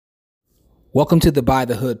Welcome to the By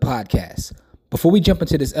the Hood podcast. Before we jump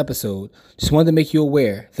into this episode, just wanted to make you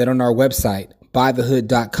aware that on our website,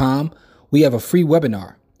 bythehood.com, we have a free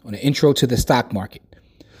webinar on an intro to the stock market.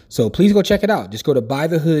 So please go check it out. Just go to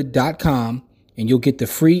bythehood.com and you'll get the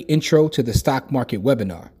free intro to the stock market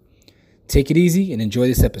webinar. Take it easy and enjoy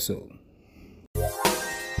this episode.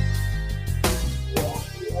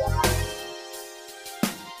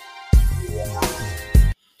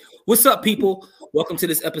 What's up, people? Welcome to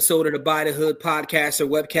this episode of the By the Hood podcast or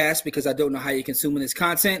webcast, because I don't know how you're consuming this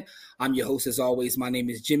content. I'm your host as always. My name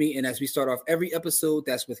is Jimmy. And as we start off every episode,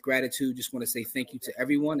 that's with gratitude. Just want to say thank you to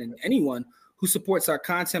everyone and anyone who supports our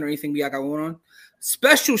content or anything we got going on.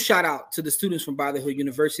 Special shout out to the students from By the Hood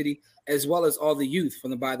University, as well as all the youth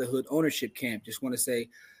from the By the Hood ownership camp. Just want to say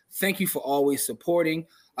thank you for always supporting.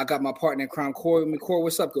 I got my partner in crime, Corey. Corey,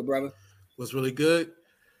 what's up, good brother? What's really good?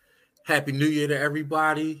 Happy New Year to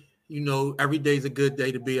everybody. You know, every day's a good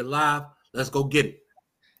day to be alive. Let's go get it.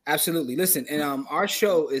 Absolutely. Listen, and our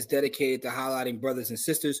show is dedicated to highlighting brothers and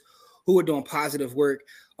sisters who are doing positive work,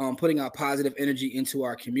 putting out positive energy into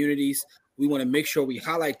our communities. We want to make sure we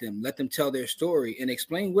highlight them, let them tell their story, and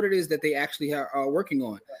explain what it is that they actually are working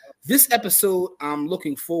on. This episode, I'm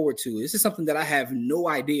looking forward to. This is something that I have no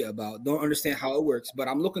idea about, don't understand how it works, but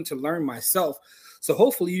I'm looking to learn myself. So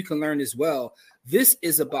hopefully you can learn as well. This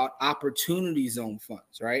is about opportunity zone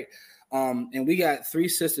funds, right? And we got three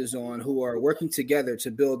sisters on who are working together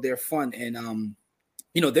to build their fund. And,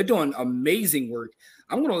 they're doing amazing work.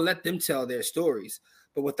 I'm going to let them tell their stories.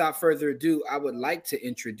 But without further ado, I would like to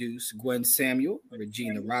introduce Gwen Samuel,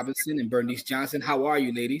 Regina Robinson, and Bernice Johnson. How are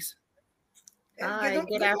you, ladies? Hi,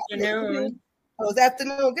 good afternoon. Oh, it's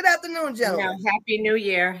afternoon. Good afternoon, gentlemen. Happy New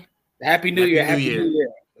Year. Happy New Year. Happy New Year.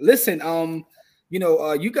 Listen,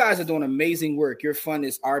 you guys are doing amazing work. Your fund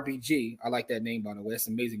is RBG. I like that name, by the way. That's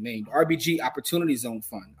an amazing name. RBG Opportunity Zone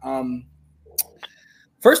Fund.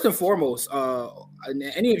 First and foremost,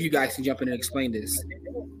 any of you guys can jump in and explain this.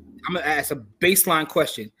 I'm going to ask a baseline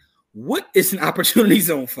question. What is an Opportunity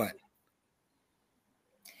Zone Fund?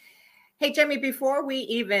 Hey, Jimmy, before we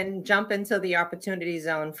even jump into the Opportunity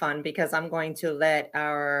Zone Fund, because I'm going to let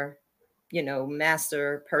our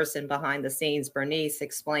master person behind the scenes, Bernice,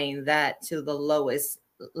 explain that to the lowest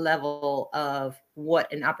level of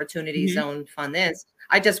what an opportunity zone fund is.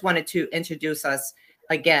 I just wanted to introduce us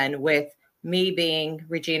again with me being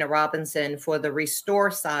Regina Robinson for the restore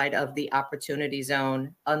side of the opportunity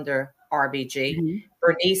zone under RBG.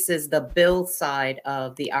 Bernice is the build side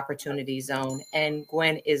of the opportunity zone, and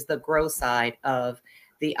Gwen is the grow side of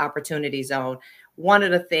the opportunity zone. One of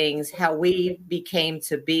the things, how we became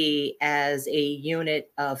to be as a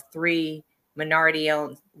unit of three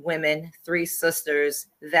minority-owned women, three sisters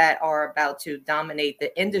that are about to dominate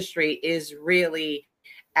the industry, is really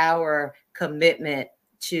our commitment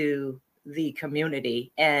to the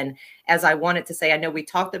community. And as I wanted to say, I know we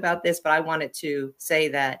talked about this, but I wanted to say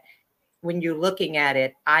that when you're looking at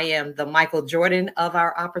it, I am the Michael Jordan of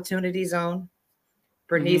our opportunity zone.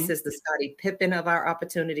 Bernice is the Scottie Pippen of our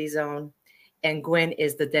opportunity zone. And Gwen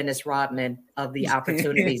is the Dennis Rodman of the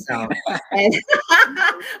opportunity zone. And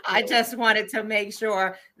I just wanted to make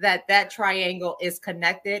sure that that triangle is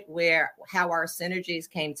connected, where how our synergies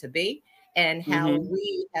came to be and how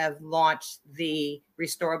we have launched the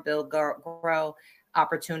Restore, Build, Grow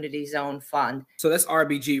Opportunity Zone Fund. So that's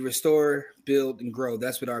RBG, Restore, Build, and Grow.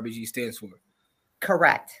 That's what RBG stands for.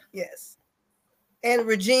 Correct. Yes. And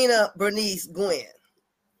Regina, Bernice, Gwen.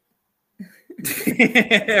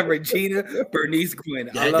 Regina, Bernice,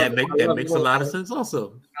 Gwen. That makes a lot of sense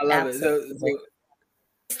also. I love it. So,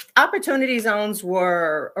 opportunity zones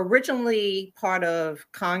were originally part of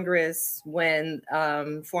Congress when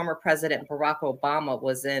former President Barack Obama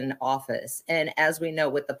was in office. And as we know,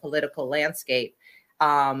 with the political landscape,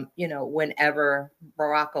 whenever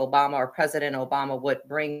Barack Obama or President Obama would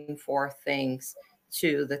bring forth things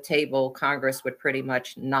to the table, Congress would pretty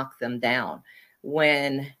much knock them down.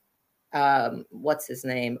 When what's his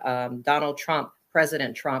name? Donald Trump,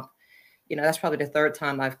 President Trump, that's probably the third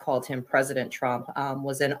time I've called him President Trump,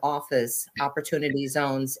 was in office, opportunity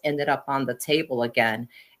zones ended up on the table again.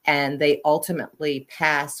 And they ultimately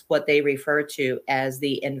passed what they refer to as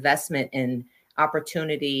the Investment in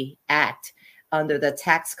Opportunity Act under the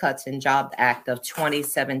Tax Cuts and Jobs Act of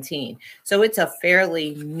 2017. So it's a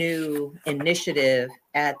fairly new initiative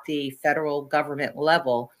at the federal government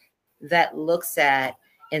level that looks at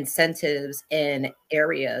incentives in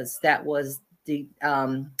areas that was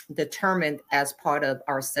determined as part of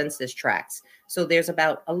our census tracts. So there's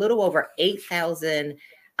about a little over 8,000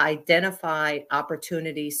 identified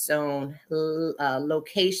opportunity zone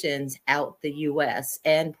locations out the U.S.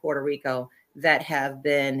 and Puerto Rico that have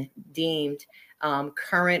been deemed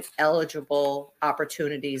current eligible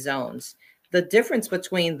opportunity zones. The difference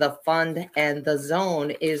between the fund and the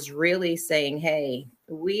zone is really saying, hey,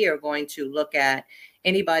 we are going to look at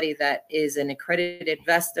anybody that is an accredited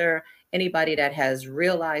investor, anybody that has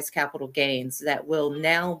realized capital gains that will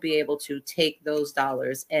now be able to take those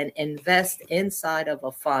dollars and invest inside of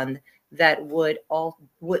a fund that would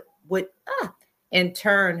in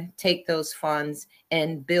turn take those funds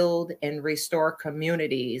and build and restore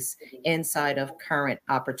communities inside of current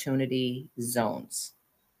opportunity zones.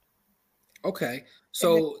 Okay.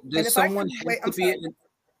 So does someone have to be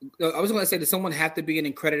I was going to say, does someone have to be an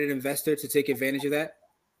accredited investor to take advantage of that?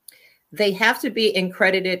 They have to be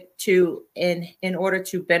accredited in order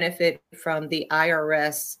to benefit from the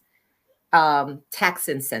IRS tax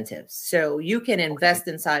incentives. So you can invest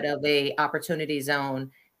inside of a opportunity zone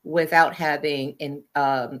without having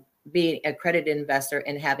being an accredited investor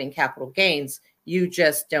and having capital gains. You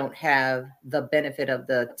just don't have the benefit of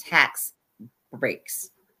the tax breaks.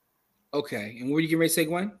 Okay. And what are you getting ready to say,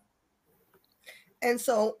 Gwen? And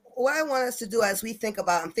so what I want us to do as we think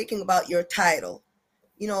about, I'm thinking about your title,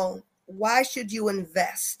 why should you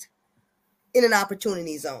invest in an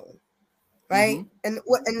opportunity zone, right?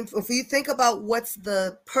 Mm-hmm. And if you think about what's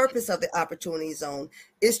the purpose of the opportunity zone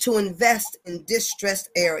is to invest in distressed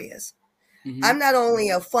areas. Mm-hmm. I'm not only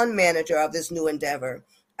a fund manager of this new endeavor,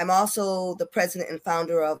 I'm also the president and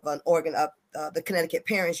founder of an organ of the Connecticut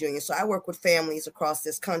Parents Union. So I work with families across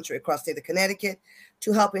this country, across the state of Connecticut,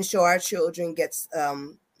 to help ensure our children gets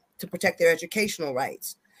to protect their educational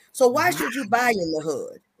rights. So why should you buy in the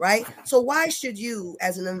hood, right? So why should you,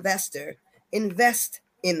 as an investor, invest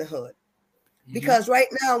in the hood? Because right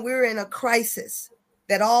now we're in a crisis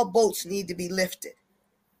that all boats need to be lifted.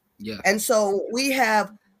 Yeah. And so we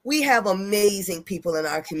have amazing people in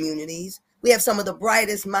our communities. We have some of the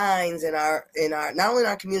brightest minds in our not only in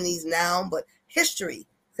our communities now, but history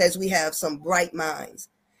says we have some bright minds.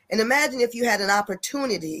 And imagine if you had an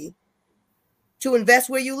opportunity to invest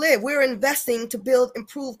where you live. We're investing to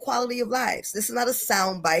improve quality of lives. This is not a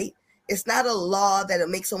sound bite. It's not a law that'll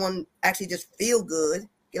make someone actually just feel good,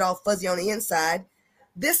 get all fuzzy on the inside.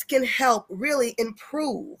 This can help really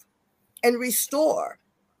improve and restore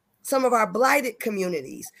some of our blighted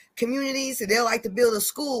communities that they'll like to build a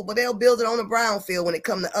school, but they'll build it on a brownfield when it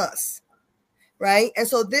comes to us, right? And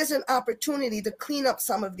so there's an opportunity to clean up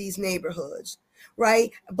some of these neighborhoods,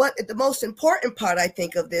 right? But the most important part, I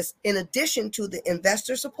think, of this, in addition to the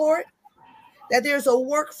investor support, that there's a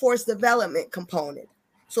workforce development component.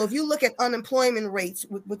 So if you look at unemployment rates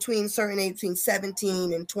between certain age, between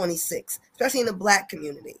 17 and 26, especially in the Black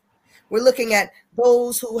community, we're looking at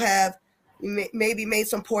those who have maybe made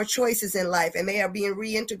some poor choices in life and they are being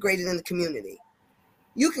reintegrated in the community.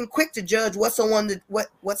 You can quick to judge what someone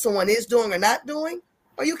is doing or not doing,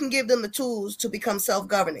 or you can give them the tools to become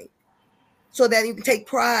self-governing so that you can take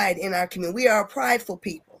pride in our community. We are a prideful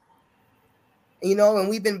people, and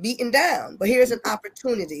we've been beaten down. But here's an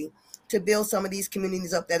opportunity to build some of these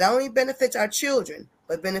communities up that not only benefits our children,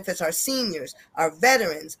 but benefits our seniors, our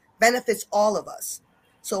veterans, benefits all of us.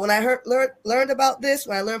 So when I learned about this,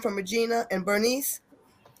 when I learned from Regina and Bernice,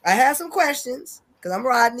 I had some questions because I'm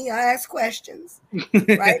Rodney. I ask questions, right?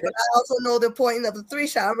 But I also know the point of the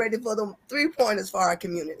 3-shot. I'm ready for the 3-pointers for our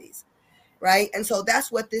communities, right? And so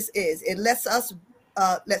that's what this is. It lets us,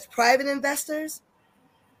 lets private investors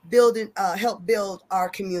help build our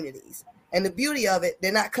communities. And the beauty of it,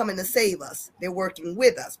 they're not coming to save us. They're working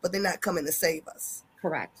with us, but they're not coming to save us.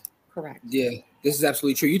 Correct. Yeah, this is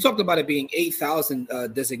absolutely true. You talked about it being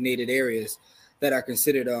 8,000 designated areas that are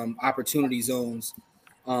considered opportunity zones,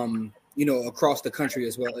 across the country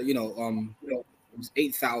as well.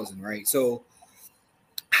 8,000, right? So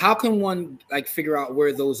how can one figure out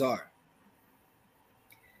where those are?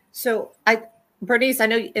 So Bernice, I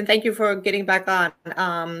know, and thank you for getting back on.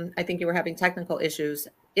 I think you were having technical issues.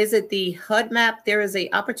 Is it the HUD map? There is a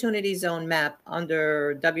opportunity zone map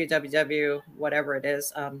under www, whatever it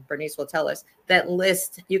is. Bernice will tell us that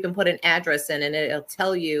list. You can put an address in and it'll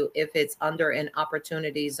tell you if it's under an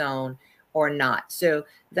opportunity zone or not. So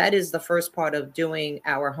that is the first part of doing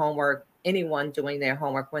our homework. Anyone doing their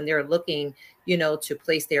homework when they're looking, to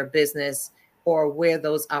place their business or where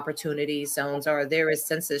those opportunity zones are. There is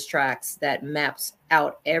census tracts that maps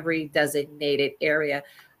out every designated area.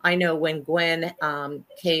 I know when Gwen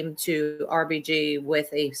came to RBG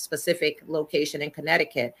with a specific location in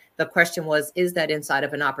Connecticut, the question was, is that inside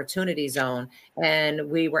of an opportunity zone? And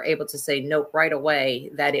we were able to say nope right away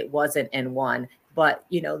that it wasn't in one. But,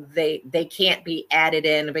 you know, they can't be added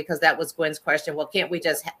in, because that was Gwen's question. Well, can't we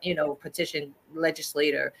just, you know, petition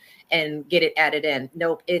legislator and get it added in?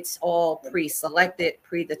 Nope, it's all pre-selected,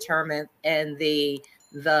 predetermined, and the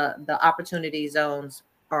opportunity zones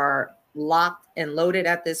are locked and loaded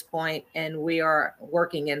at this point, and we are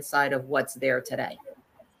working inside of what's there today.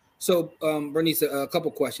 So, Bernice, a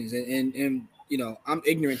couple questions, and you know, I'm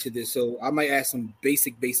ignorant to this, so I might ask some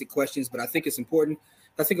basic questions, but I think it's important.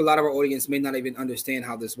 I think a lot of our audience may not even understand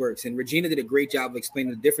how this works. And Regina did a great job of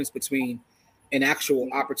explaining the difference between an actual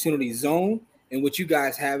opportunity zone and what you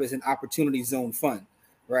guys have as an opportunity zone fund,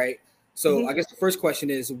 right? So I guess the first question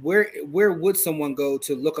is, where would someone go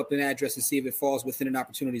to look up an address and see if it falls within an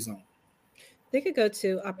opportunity zone? They could go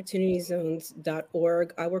to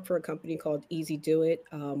opportunityzones.org. I work for a company called Easy Do It.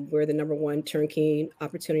 We're the #1 turnkey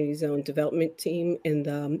opportunity zone development team in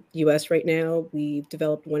the U.S. right now. We've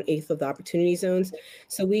developed 1/8 of the opportunity zones.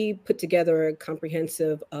 So we put together a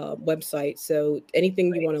comprehensive website. So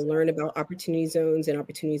anything you want to learn about opportunity zones and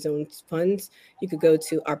opportunity zones funds, you could go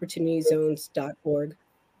to opportunityzones.org.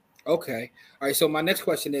 Okay. All right. So my next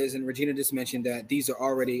question is, and Regina just mentioned that these are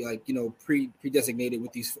already, like, you know, pre-designated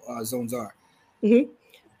what these zones are. Mm-hmm.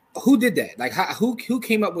 Who did that? Like, who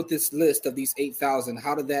came up with this list of these 8,000?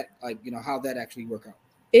 How did that, like, you know, how that actually work out?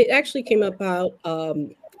 It actually came about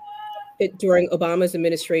during Obama's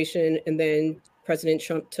administration, and then President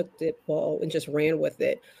Trump took the ball and just ran with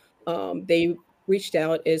it. They reached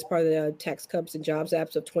out as part of the Tax Cuts and Jobs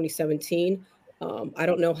Act of 2017. I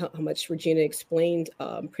don't know how much Regina explained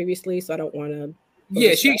previously, so I don't want to.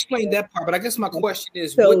 Yeah, she explained that part, but I guess my question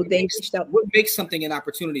is, So what they reached out. What makes something an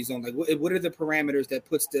opportunity zone? Like, what are the parameters that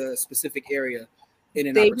puts the specific area in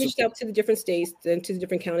an They opportunity? reached out to the different states and to the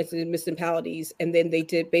different counties and municipalities, and then they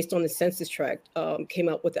did, based on the census tract, came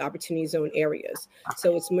up with the opportunity zone areas.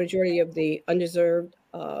 So it's the majority of the undeserved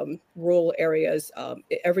rural areas.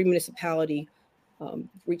 Every municipality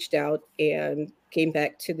reached out and came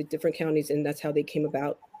back to the different counties, and that's how they came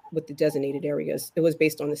about with the designated areas. It was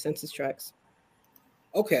based on the census tracts.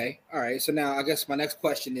 Okay, all right. So now I guess my next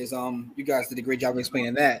question is, you guys did a great job of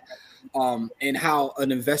explaining that, and how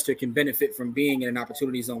an investor can benefit from being in an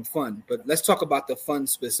opportunity zone fund. But let's talk about the fund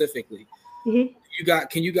specifically. Mm-hmm.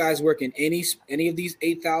 Can you guys work in any of these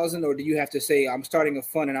 8,000, or do you have to say, I'm starting a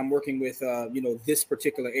fund and I'm working with you know, this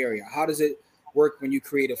particular area? How does it work when you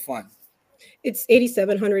create a fund? It's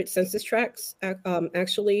 8,700 census tracts,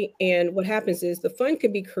 actually. And what happens is the fund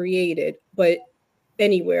could be created, but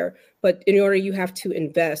anywhere. But in order, you have to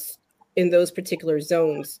invest in those particular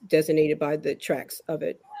zones designated by the tracts of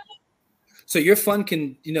it. So your fund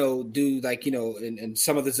can, you know, do, like, you know, in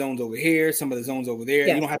some of the zones over here, some of the zones over there.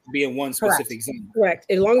 Yes. You don't have to be in one specific zone. Correct.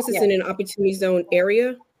 As long as it's in an opportunity zone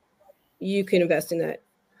area, you can invest in that.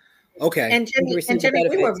 Okay. And Jimmy,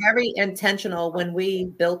 we were very intentional when we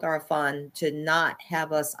built our fund to not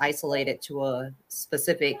have us isolated to a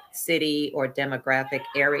specific city or demographic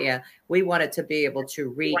area. We wanted to be able to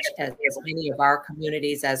reach as many of our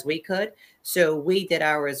communities as we could. So we did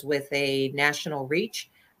ours with a national reach.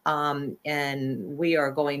 And we are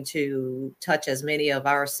going to touch as many of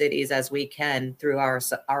our cities as we can through our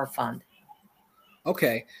fund.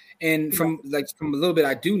 Okay. And from a little bit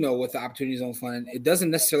I do know with the Opportunity Zone Fund, it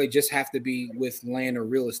doesn't necessarily just have to be with land or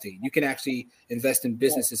real estate. You can actually invest in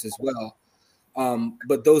businesses as well.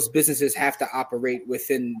 But those businesses have to operate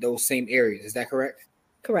within those same areas. Is that correct?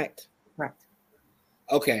 Correct.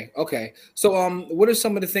 Okay. So what are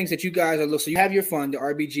some of the things that you guys are looking? So you have your fund, the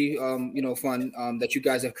RBG fund that you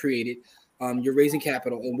guys have created. You're raising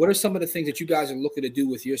capital. And what are some of the things that you guys are looking to do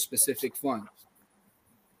with your specific fund?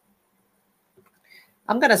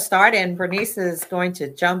 I'm going to start, and Bernice is going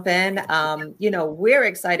to jump in. We're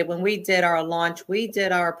excited. When we did our launch, we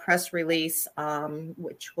did our press release,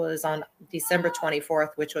 which was on December 24th,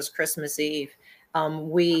 which was Christmas Eve.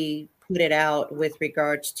 We put it out with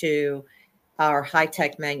regards to our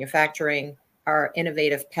high-tech manufacturing, our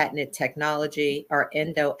innovative patented technology, our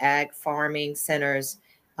endo-ag farming centers,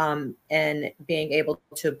 and being able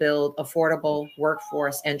to build affordable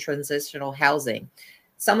workforce and transitional housing.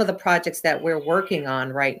 Some of the projects that we're working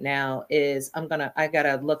on right now is, I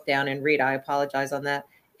gotta look down and read, I apologize on that,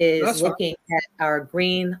 is looking at our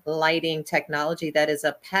green lighting technology. That is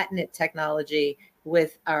a patented technology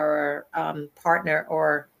with our partner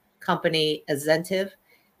or company, Azentive.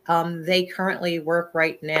 They currently work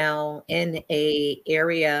right now in a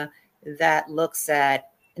area that looks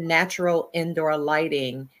at natural indoor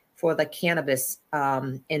lighting for the cannabis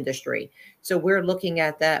industry. So we're looking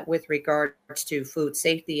at that with regards to food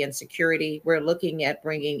safety and security. We're looking at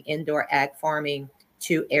bringing indoor ag farming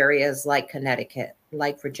to areas like Connecticut,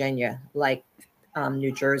 like Virginia, like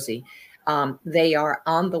New Jersey. They are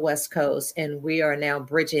on the West Coast, and we are now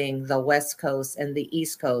bridging the West Coast and the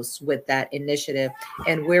East Coast with that initiative.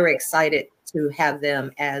 And we're excited to have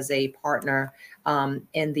them as a partner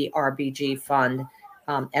in the RBG fund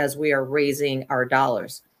as we are raising our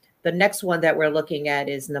dollars. The next one that we're looking at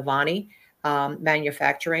is Navani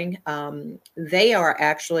Manufacturing. They are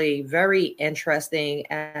actually very interesting,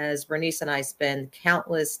 as Bernice and I spend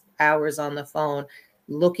countless hours on the phone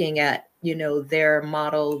looking at, their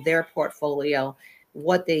model, their portfolio,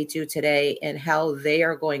 what they do today, and how they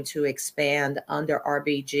are going to expand under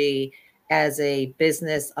RBG as a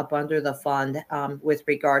business up under the fund with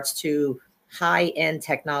regards to high-end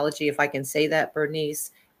technology, if I can say that,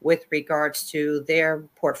 Bernice, with regards to their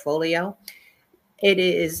portfolio. It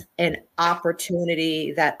is an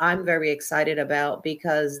opportunity that I'm very excited about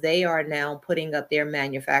because they are now putting up their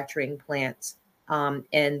manufacturing plants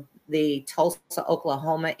in the Tulsa,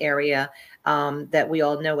 Oklahoma area that we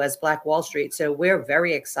all know as Black Wall Street. So we're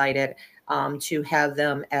very excited to have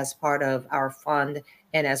them as part of our fund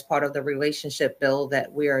and as part of the relationship build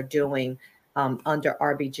that we are doing under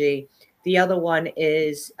RBG. The other one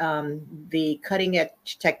is the cutting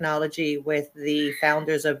edge technology with the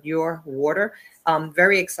founders of Your Water.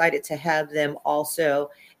 Very excited to have them also.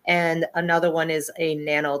 And another one is a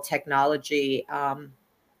nanotechnology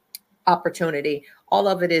opportunity. All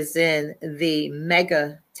of it is in the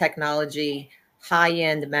mega technology,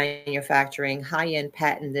 high-end manufacturing, high-end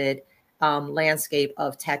patented landscape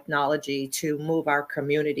of technology to move our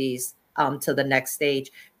communities to the next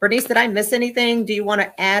stage. Bernice, did I miss anything? Do you want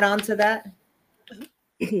to add on to that?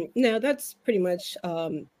 No, that's pretty much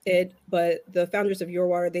it. But the founders of Your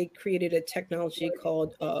Water, they created a technology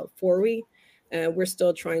called 4We. We're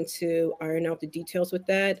still trying to iron out the details with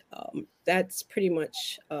that. That's pretty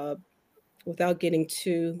much, without getting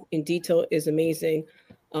too in detail, is amazing.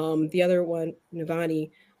 The other one,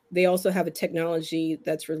 Navani, they also have a technology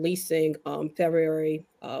that's releasing February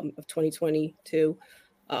of 2022.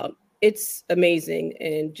 It's amazing.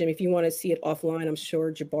 And Jim, if you want to see it offline, I'm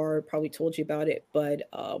sure Jabbar probably told you about it. But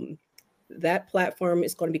that platform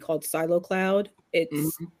is going to be called Silo Cloud.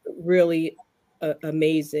 It's really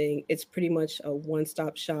amazing. It's pretty much a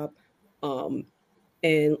one-stop shop. And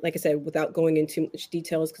like I said, without going into much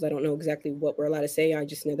details, because I don't know exactly what we're allowed to say, I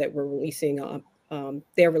just know that we're releasing,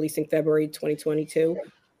 they're releasing February 2022.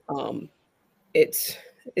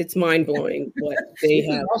 It's mind-blowing what they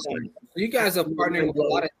have done. So you guys are partnering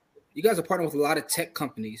with a lot of tech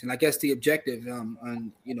companies, and I guess the objective,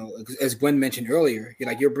 as Gwen mentioned earlier,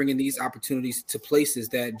 you're bringing these opportunities to places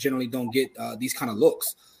that generally don't get these kind of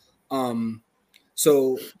looks. And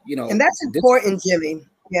that's important, Jimmy.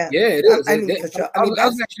 Yeah, it is. I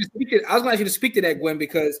was going to speak to that, Gwen,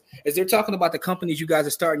 because as they're talking about the companies you guys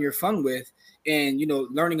are starting your fund with, and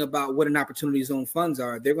learning about what an opportunity zone funds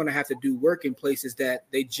are, they're going to have to do work in places that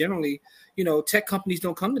they generally, tech companies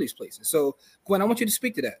don't come to these places. So, Gwen, I want you to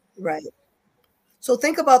speak to that. Right. So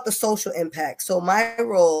think about the social impact. So my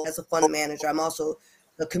role as a fund manager, I'm also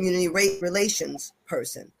the community relations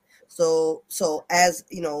person. So as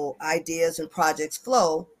ideas and projects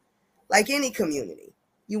flow, like any community,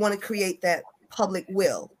 you want to create that public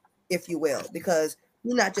will, if you will, because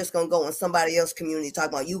you're not just going to go in somebody else's community talking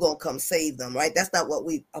about you going to come save them, right? That's not what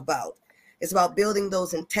we about. It's about building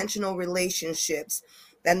those intentional relationships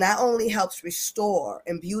that not only helps restore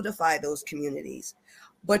and beautify those communities,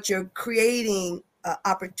 but you're creating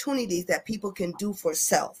opportunities that people can do for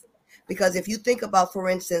self. Because if you think about, for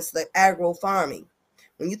instance, the agro farming,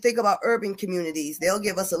 when you think about urban communities, they'll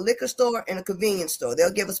give us a liquor store and a convenience store.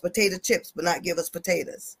 They'll give us potato chips, but not give us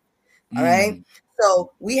potatoes. All right.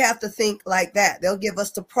 So we have to think like that. They'll give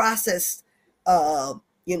us the processed,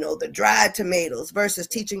 the dried tomatoes versus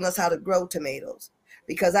teaching us how to grow tomatoes.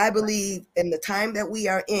 Because I believe in the time that we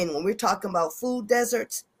are in, when we're talking about food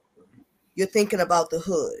deserts, you're thinking about the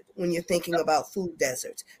hood when you're thinking about food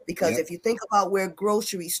deserts. Because if you think about where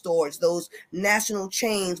grocery stores, those national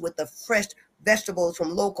chains with the fresh vegetables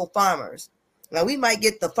from local farmers. Now, we might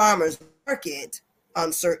get the farmers market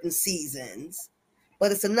on certain seasons,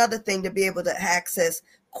 but it's another thing to be able to access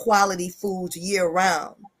quality foods year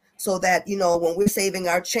round so that, when we're saving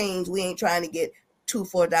our change, we ain't trying to get $2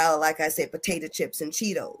 for $1, like I said, potato chips and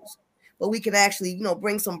Cheetos, but we can actually,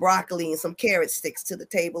 bring some broccoli and some carrot sticks to the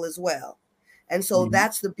table as well. And so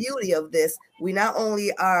that's the beauty of this. We not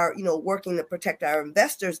only are, working to protect our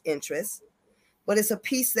investors' interests, but it's a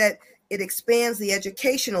piece that it expands the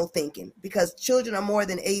educational thinking, because children are more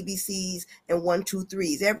than ABCs and 1, 2,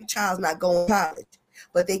 3s. Every child's not going to college,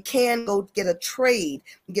 but they can go get a trade,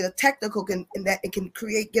 get a technical, and that it can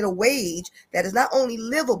get a wage that is not only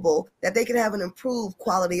livable, that they can have an improved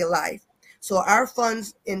quality of life. So our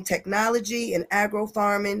funds in technology and agro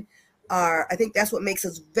farming are, I think that's what makes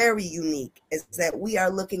us very unique, is that we are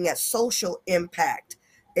looking at social impact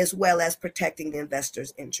as well as protecting the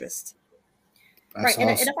investor's interest. Right. And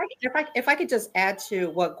if I could just add to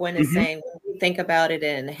what Gwen is saying, when we think about it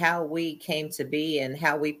and how we came to be and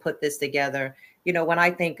how we put this together, when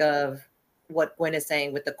I think of what Gwen is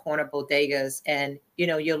saying with the corner bodegas, and,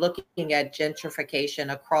 you're looking at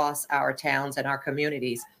gentrification across our towns and our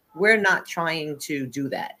communities, we're not trying to do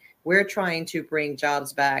that. We're trying to bring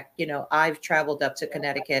jobs back. I've traveled up to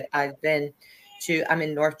Connecticut. I'm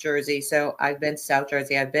in North Jersey, so I've been to South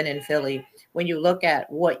Jersey. I've been in Philly. When you look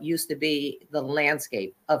at what used to be the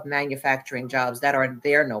landscape of manufacturing jobs that are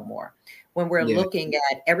there no more, when we're looking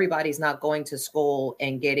at everybody's not going to school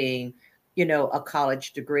and getting, a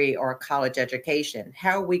college degree or a college education,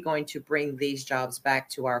 how are we going to bring these jobs back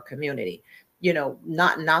to our community?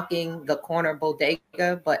 Not knocking the corner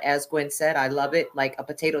bodega, but as Gwen said, I love it, like a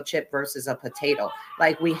potato chip versus a potato.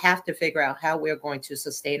 Like, we have to figure out how we're going to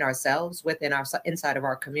sustain ourselves inside of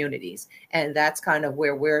our communities. And that's kind of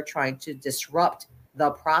where we're trying to disrupt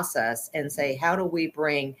the process and say, how do we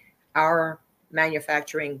bring our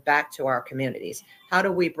manufacturing back to our communities? How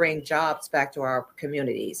do we bring jobs back to our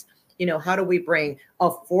communities? How do we bring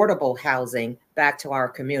affordable housing back to our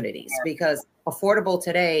communities? Because affordable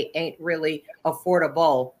today ain't really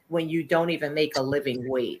affordable when you don't even make a living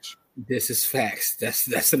wage. This is facts.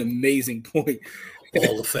 That's an amazing point.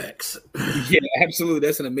 All the facts. Yeah, absolutely.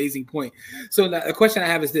 That's an amazing point. So the question I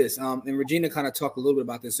have is this, and Regina kind of talked a little bit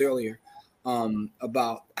about this earlier,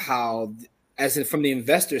 about how, from the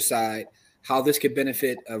investor side, how this could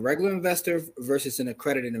benefit a regular investor versus an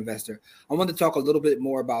accredited investor. I want to talk a little bit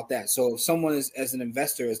more about that. So if someone as an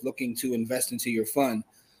investor is looking to invest into your fund,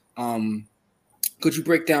 could you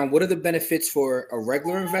break down what are the benefits for a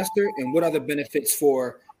regular investor and what are the benefits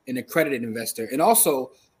for an accredited investor? And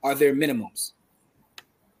also, are there minimums?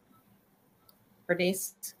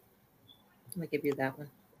 Bernice, I'm going to give you that one.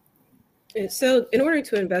 So in order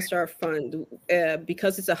to invest our fund,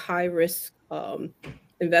 because it's a high risk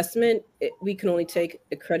investment, we can only take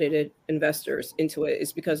accredited investors into it.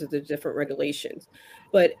 It's because of the different regulations.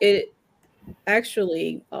 But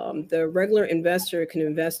actually, the regular investor can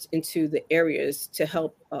invest into the areas to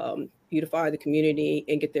help beautify the community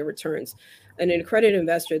and get their returns. And an accredited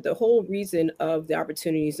investor, the whole reason of the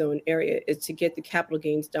opportunity zone area is to get the capital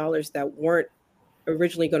gains dollars that weren't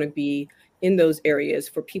originally going to be in those areas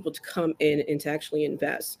for people to come in and to actually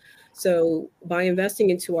invest. So by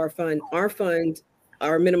investing into our fund,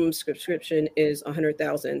 our minimum subscription is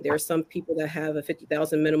 $100,000. There are some people that have a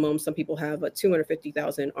 $50,000 minimum. Some people have a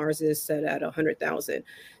 $250,000. Ours is set at $100,000.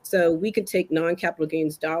 So we could take non-capital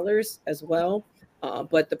gains dollars as well,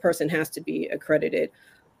 but the person has to be accredited.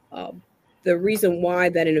 The reason why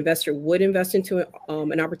that an investor would invest into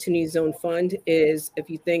an opportunity zone fund is, if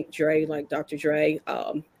you think Dre, like Dr. Dre,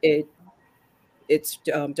 it's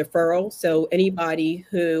deferral. So anybody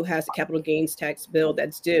who has a capital gains tax bill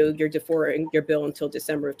that's due, you're deferring your bill until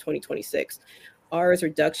December of 2026. Ours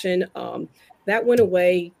reduction, that went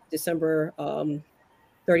away December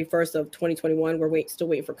 31st of 2021. We're still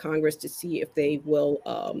waiting for Congress to see if they will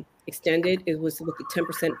extend it. It was with the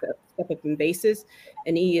 10% step up in basis,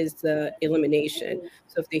 and E is the elimination.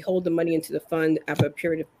 So if they hold the money into the fund after a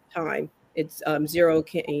period of time, it's zero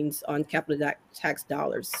gains on capital tax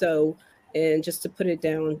dollars. So, and just to put it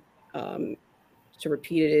down, to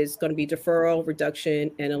repeat it, is going to be deferral, reduction,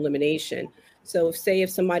 and elimination. So if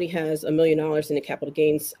somebody has $1 million in a capital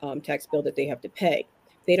gains tax bill that they have to pay,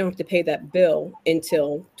 they don't have to pay that bill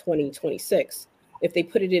until 2026. If they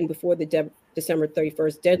put it in before the December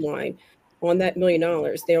 31st deadline, on that $1 million,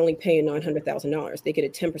 they're only paying $900,000. They get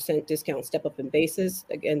a 10% discount step up in basis.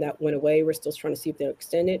 Again, that went away. We're still trying to see if they'll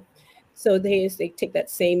extend it. So they take that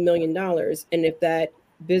same $1 million, and if that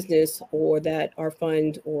business or that our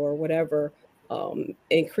fund or whatever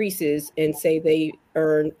increases, and say they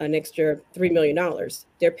earn an extra $3 million,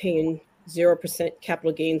 they're paying 0%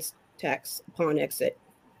 capital gains tax upon exit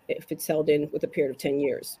if it's held in with a period of 10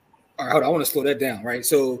 years. All right, hold on, I want to slow that down, right?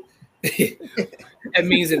 So that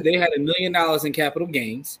means if they had $1 million in capital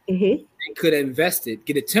gains, they could invest it,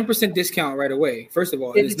 get a 10% discount right away. First of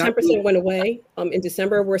all, the 10% went away in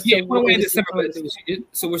December. We're still waiting in December,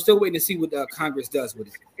 so we're still waiting to see what Congress does with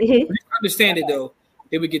it. Understand it though,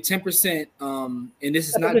 they would get 10%, and this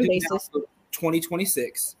is not due until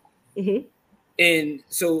 2026. And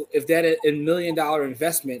so if that $1 million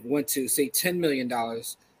investment went to say $10 million,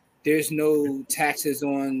 there's no taxes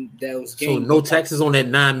on those gains. So no taxes on that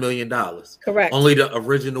 $9 million. Correct. Only the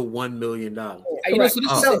original $1 million. You know,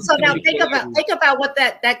 so now think about what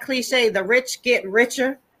that cliche, the rich get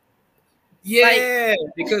richer. Yeah,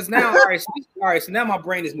 because now, all right. So now my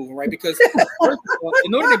brain is moving, right? Because first of all,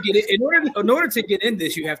 in order to get in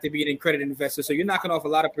this, you have to be an accredited investor. So you're knocking off a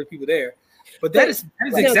lot of people there. But that's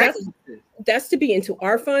to be into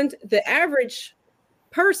our fund. The average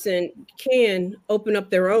person can open up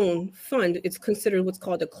their own fund. It's considered what's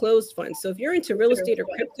called a closed fund. So if you're into real estate or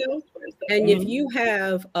crypto, and if you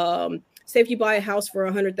have, say, if you buy a house for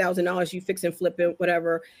 $100,000, you fix and flip it,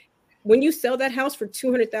 whatever. When you sell that house for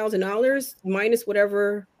 $200,000 minus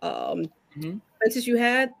whatever expenses you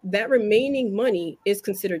had, that remaining money is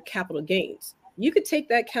considered capital gains. You could take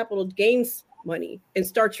that capital gains money and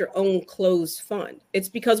start your own closed fund. It's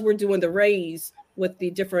because we're doing the raise with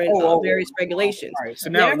the different various regulations. Right. So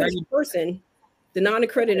the average person, the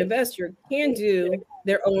non-accredited investor, can do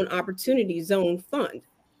their own opportunity zone fund.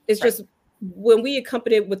 It's just when we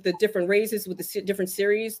accompany it with the different raises, with the different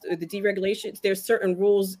series, the deregulations, there's certain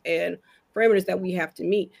rules and parameters that we have to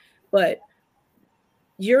meet. But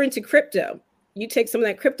you're into crypto. You take some of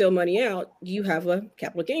that crypto money out, you have a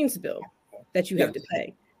capital gains bill that you have to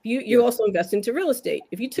pay. You also invest into real estate.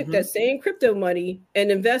 If you took that same crypto money and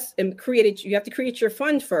invest and you have to create your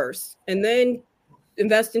fund first and then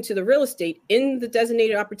invest into the real estate in the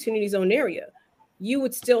designated opportunity zone area, you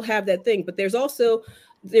would still have that thing. But there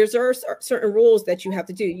are certain rules that you have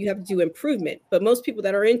to do. You have to do improvement. But most people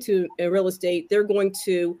that are into real estate, they're going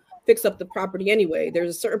to fix up the property anyway. There's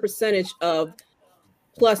a certain percentage of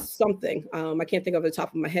plus something, I can't think of the top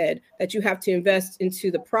of my head, that you have to invest into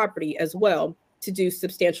the property as well to do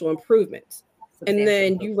substantial improvements. And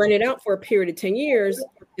then you rent it out for a period of 10 years.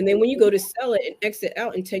 And then when you go to sell it and exit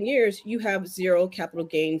out in 10 years, you have zero capital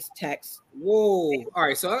gains tax. Whoa. All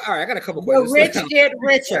right. I got a couple questions. The rich get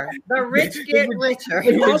richer. The rich get richer.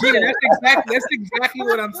 Regina, that's exactly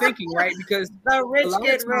what I'm thinking, right? Because the rich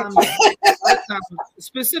get richer. A lot of times,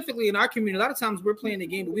 specifically in our community, a lot of times we're playing the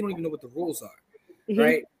game, but we don't even know what the rules are,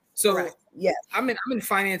 right? So I'm in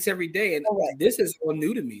finance every day, and this is all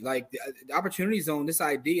new to me. Like the opportunity zone, this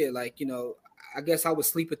idea, like, you know, I guess I would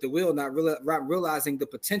sleep at the wheel, not realizing the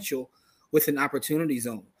potential with an opportunity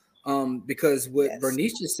zone. Because what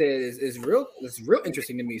Bernice just said is real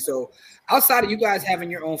interesting to me. So outside of you guys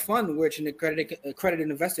having your own fund, which an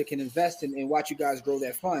accredited investor can invest in and watch you guys grow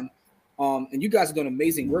that fund, and you guys are doing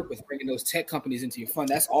amazing work with bringing those tech companies into your fund.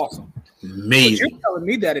 That's awesome. Amazing. But you're telling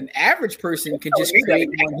me that an average person can just create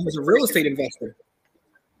one who's a real estate investor.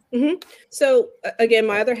 So again,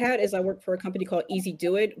 my other hat is I work for a company called Easy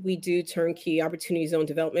Do It. We do turnkey opportunity zone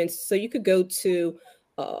developments. So you could go to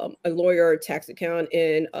a lawyer or tax account,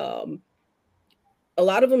 and a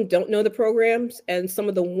lot of them don't know the programs, and some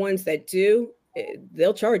of the ones that do,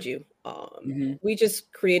 they'll charge you. We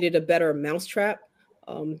just created a better mousetrap.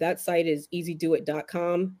 That site is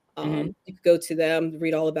easydoit.com. You can go to them,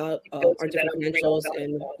 read all about our different financials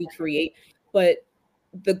and what we create. But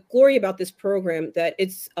the glory about this program that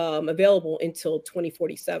it's available until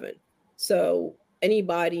 2047. So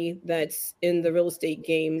anybody that's in the real estate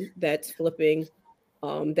game that's flipping,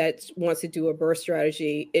 that wants to do a burst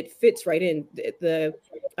strategy, it fits right in. The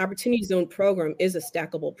Opportunity Zone program is a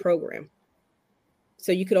stackable program.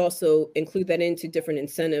 So you could also include that into different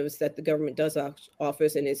incentives that the government does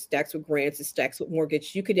offers, and it stacks with grants, it stacks with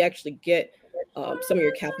mortgage. You could actually get some of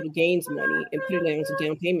your capital gains money and put it down as a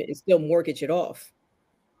down payment and still mortgage it off.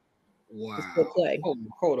 Wow.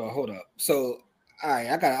 Hold up. So, all right,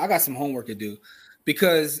 I got some homework to do,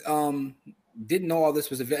 because didn't know all this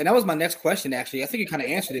was available. And that was my next question, actually. I think you kind of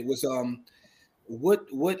answered it. Was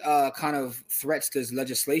what kind of threats does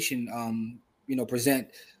legislation present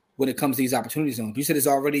when it comes to these opportunity zones? You said it's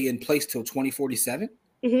already in place till 2047.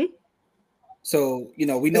 So we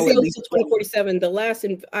know at least 2047. The last,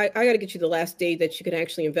 and I got to get you the last date that you can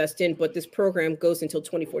actually invest in, but this program goes until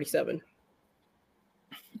 2047.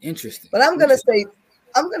 Interesting. But I'm gonna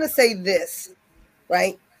say this,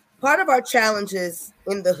 right? Part of our challenges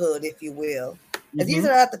in the hood, if you will, and these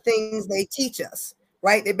are not the things they teach us,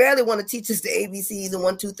 right? They barely want to teach us the ABCs and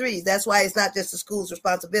 1, 2, 3s. That's why it's not just the school's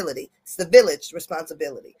responsibility; it's the village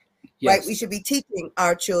responsibility, right? We should be teaching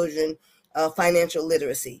our children financial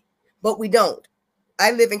literacy, but we don't.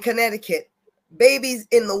 I live in Connecticut. Babies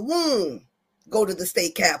in the womb go to the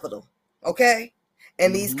state capitol, okay?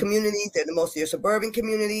 And these communities, they're the most of your suburban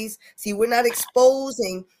communities. See, we're not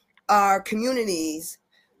exposing our communities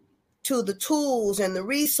to the tools and the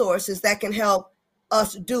resources that can help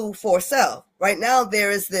us do for self. Right now, there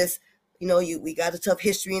is this, we got a tough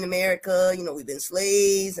history in America. We've been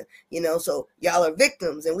slaves, so y'all are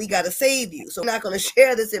victims and we got to save you. So we're not going to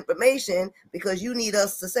share this information because you need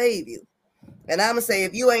us to save you. And I'm going to say,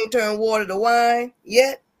 if you ain't turned water to wine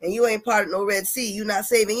yet, and you ain't part of no Red Sea, you're not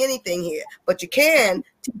saving anything here. But you can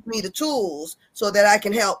teach me the tools so that I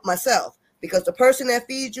can help myself, because the person that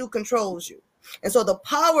feeds you controls you. And so the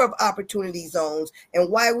power of opportunity zones, and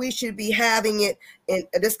why we should be having it in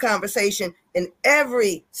this conversation in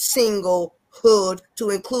every single hood to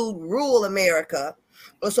include rural America,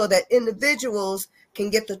 so that individuals can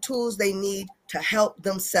get the tools they need to help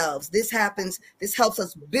themselves. This helps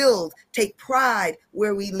us build, take pride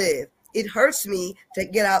where we live. It hurts me to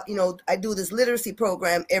get out. I do this literacy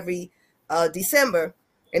program every December,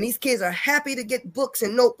 and these kids are happy to get books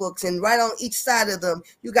and notebooks, and right on each side of them,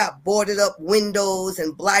 you got boarded up windows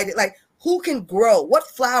and blighted. Like, who can grow? What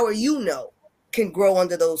flower can grow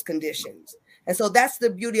under those conditions? And so that's the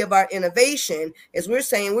beauty of our innovation, is we're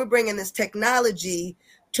saying we're bringing this technology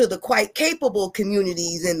to the quite capable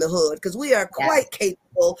communities in the hood, because we are quite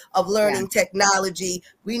capable of learning technology.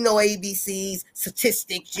 We know ABCs,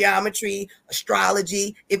 statistics, geometry,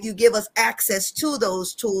 astrology, if you give us access to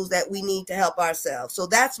those tools that we need to help ourselves. So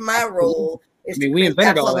that's my role. We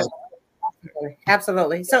invented all that.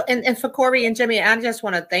 Absolutely. So, and for Corey and Jimmy, I just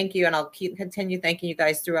want to thank you, and I'll continue thanking you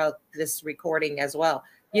guys throughout this recording as well.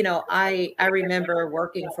 I remember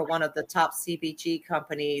working for one of the top CPG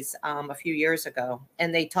companies a few years ago,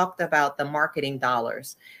 and they talked about the marketing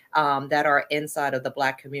dollars that are inside of the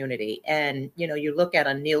Black community. And, you look at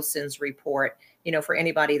a Nielsen's report, for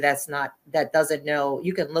anybody that doesn't know,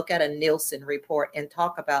 you can look at a Nielsen report and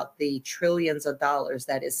talk about the trillions of dollars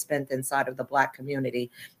that is spent inside of the Black community.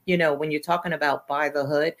 When you're talking about Buy the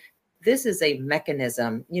Hood, this is a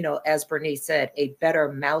mechanism, as Bernice said, a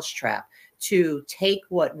better mousetrap to take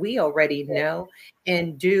what we already know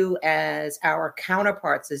and do as our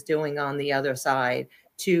counterparts is doing on the other side,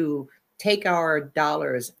 to take our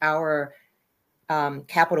dollars, our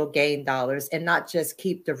capital gain dollars, and not just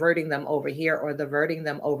keep diverting them over here or diverting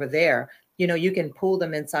them over there. You can pull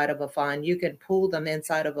them inside of a fund. You can pull them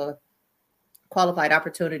inside of a qualified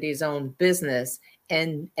opportunity zone business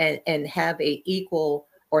and have a equal,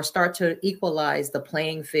 or start to equalize the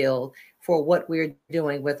playing field for what we're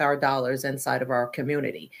doing with our dollars inside of our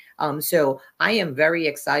community. So I am very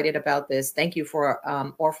excited about this. Thank you for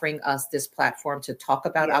offering us this platform to talk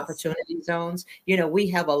about opportunity zones. We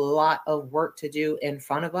have a lot of work to do in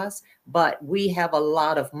front of us, but we have a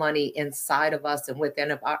lot of money inside of us and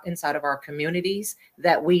inside of our communities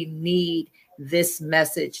that we need this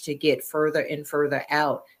message to get further and further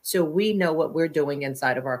out, so we know what we're doing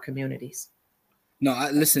inside of our communities. No,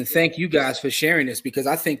 listen, thank you guys for sharing this, because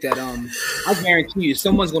I think that I guarantee you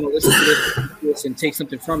someone's going to listen to this and take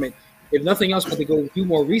something from it. If nothing else, but to go do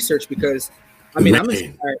more research, because I'm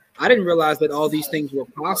inspired. I didn't realize that all these things were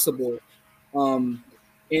possible.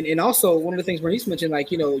 And also one of the things Bernice mentioned,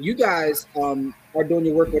 you guys are doing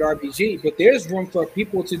your work with RBG, but there's room for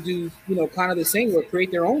people to do, kind of the same work,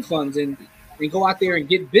 create their own funds and go out there and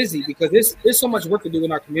get busy, because there's so much work to do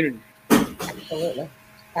in our community. Absolutely.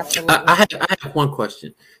 Absolutely. I have one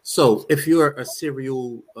question. So if you're a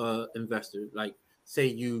serial investor, like say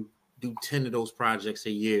you do 10 of those projects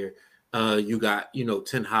a year, you got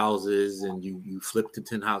 10 houses and you flip to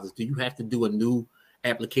 10 houses, do you have to do a new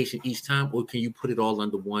application each time, or can you put it all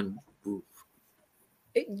under one roof?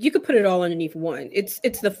 You could put it all underneath one. It's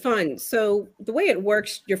the fund. So the way it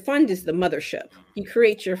works, your fund is the mothership. You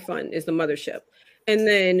create your fund is the mothership, and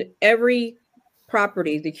then every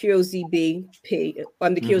property, the QOZBP,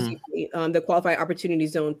 on the QOZB, the Qualified Opportunity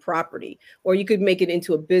Zone property, or you could make it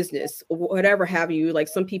into a business, or whatever have you. Like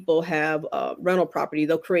some people have rental property,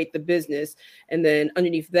 they'll create the business, and then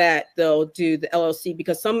underneath that, they'll do the LLC,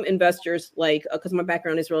 because some investors, because my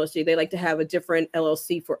background is real estate, they like to have a different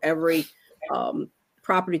LLC for every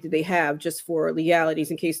property that they have, just for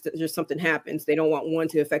legalities in case there's something happens. They don't want one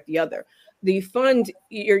to affect the other. The fund,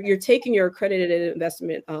 you're taking your accredited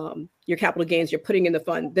investment, your capital gains, you're putting in the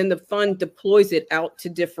fund. Then the fund deploys it out to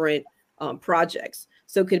different projects.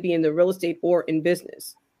 So it could be in the real estate or in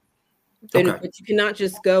business. Okay. But you cannot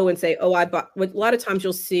just go and say, I bought. A lot of times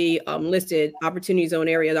you'll see listed opportunity zone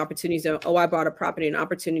area, the opportunity zone. I bought a property in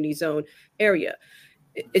opportunity zone area.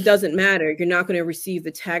 It doesn't matter. You're not going to receive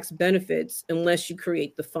the tax benefits unless you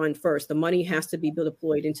create the fund first. The money has to be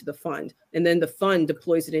deployed into the fund, and then the fund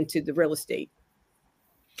deploys it into the real estate.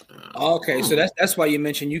 Okay, so that's why you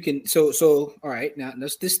mentioned you can. So all right, now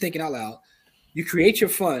let's just thinking out loud. You create your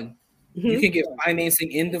fund. Mm-hmm. You can get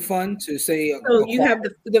financing in the fund to say. So you have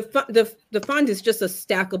the fund is just a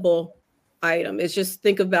stackable item. It's just,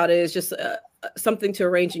 think about it as just something to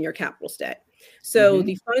arrange in your capital stat. So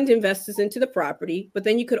the fund invests into the property, but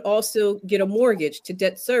then you could also get a mortgage to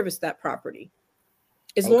debt service that property.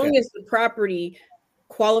 As long as the property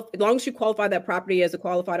as long as you qualify that property as a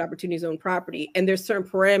qualified opportunity zone property, and there's certain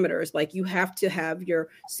parameters, like you have to have your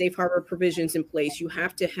safe harbor provisions in place, you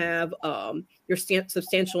have to have your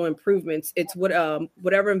substantial improvements. It's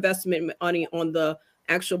whatever investment money on the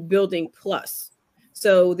actual building plus.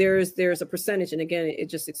 So there's a percentage, and again, it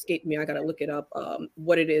just escaped me. I got to look it up.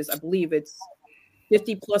 What it is, I believe it's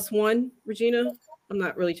 50 plus 1. Regina,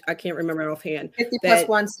 I can't remember it offhand. 50 plus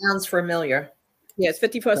 1 sounds familiar. Yes,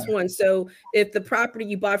 50 plus 1. So if the property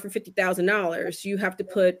you buy for $50,000, you have to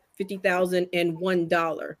put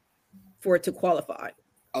 $50,001 for it to qualify.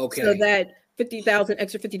 Okay. So that $50,000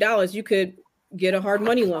 extra $50, you could get a hard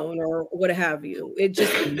money loan or what have you. It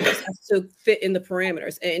just has to fit in the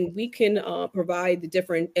parameters, and we can provide the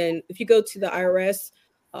different. And if you go to the IRS,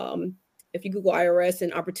 if you Google IRS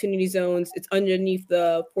and opportunity zones, it's underneath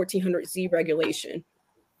the 1400Z regulation.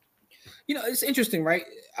 You know, it's interesting, right?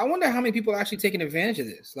 I wonder how many people are actually taking advantage of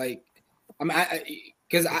this. Like, I mean,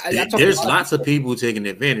 because there's lots of people taking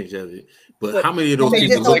advantage of it, but how many of those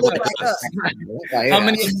people look like like us? How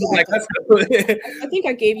many people like us? I think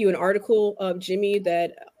I gave you an article, Jimmy,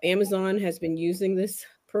 that Amazon has been using this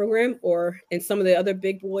program, and some of the other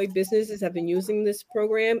big boy businesses have been using this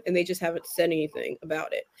program, and they just haven't said anything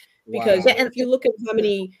about it. Because if you look at how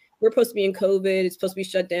many, we're supposed to be in COVID, it's supposed to be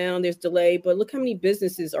shut down, there's delay, but look how many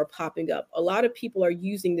businesses are popping up. A lot of people are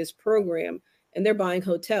using this program and they're buying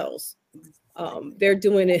hotels. They're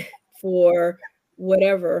doing it for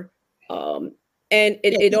whatever. And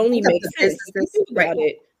it only makes sense. If you think about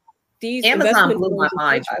it, these Amazon blew my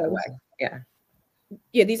mind, by the way.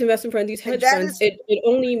 Yeah, these investment funds, these hedge funds, it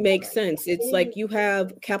only makes sense. It's like you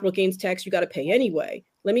have capital gains tax you got to pay anyway.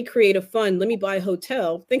 Let me create a fund. Let me buy a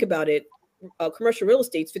hotel. Think about it. Commercial real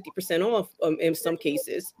estate's 50% off in some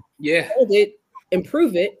cases. Yeah. Hold it,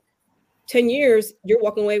 improve it. 10 years, you're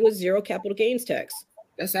walking away with zero capital gains tax.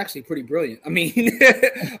 That's actually pretty brilliant. I mean, no.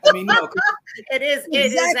 It is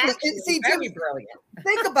actually very brilliant.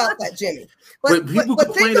 Think about that, Jimmy. But people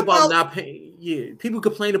complain about not paying. Yeah, people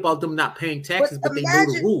complain about them not paying taxes, but they know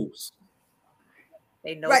the rules.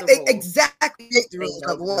 They know the rules. Exactly. The rules,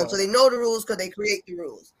 number one. So they know the rules because they create the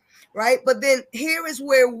rules, right? But then here is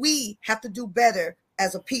where we have to do better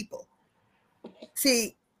as a people.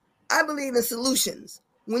 See, I believe in solutions.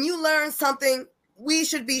 When you learn something, we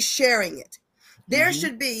should be sharing it. There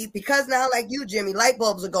should be, because now, like you, Jimmy, light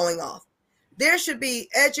bulbs are going off. There should be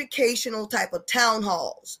educational type of town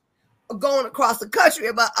halls going across the country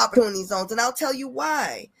about opportunity zones. And I'll tell you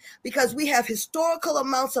why. Because we have historical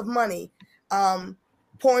amounts of money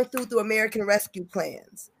pouring through American rescue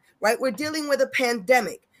plans, right? We're dealing with a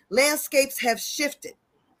pandemic. Landscapes have shifted.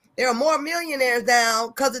 There are more millionaires now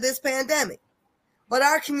because of this pandemic. But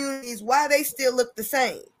our communities, why they still look the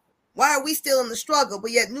same? Why are we still in the struggle,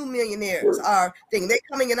 but yet new millionaires are thinking they're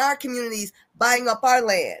coming in our communities, buying up our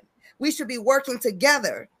land? We should be working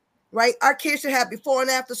together, right? Our kids should have before and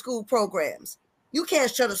after school programs. You can't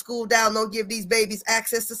shut a school down, don't give these babies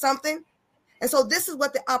access to something. And so this is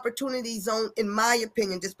what the opportunity zone, in my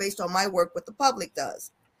opinion, just based on my work with the public,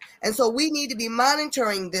 does. And so we need to be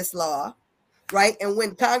monitoring this law, right? And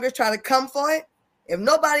when Congress try to come for it, if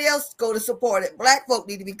nobody else go to support it, Black folk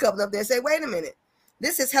need to be coming up there and say, wait a minute.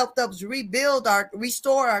 This has helped us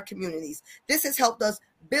restore our communities. This has helped us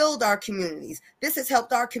build our communities. This has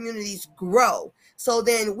helped our communities grow. So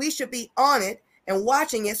then we should be on it and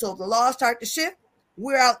watching it. So if the laws start to shift,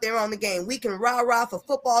 we're out there on the game. We can rah-rah for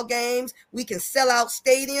football games. We can sell out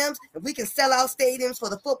stadiums. If we can sell out stadiums for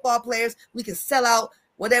the football players, we can sell out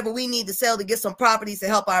whatever we need to sell to get some properties to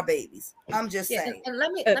help our babies. I'm just saying. And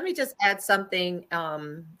let me just add something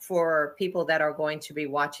for people that are going to be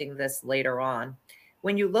watching this later on.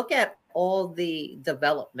 When you look at all the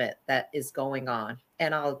development that is going on,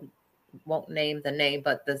 and won't name the name,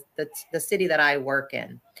 but the city that I work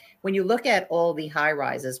in, when you look at all the high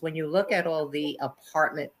rises, when you look at all the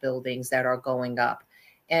apartment buildings that are going up,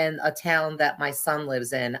 and a town that my son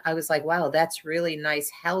lives in, I was like, wow, that's really nice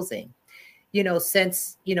housing. You know,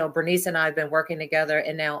 since, Bernice and I have been working together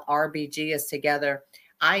and now RBG is together,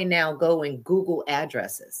 I now go and Google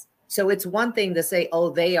addresses. So it's one thing to say, oh,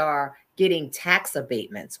 they are getting tax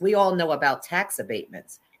abatements. We all know about tax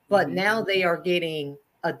abatements, but now they are getting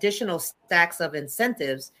additional stacks of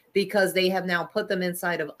incentives because they have now put them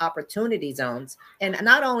inside of opportunity zones. And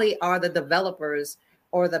not only are the developers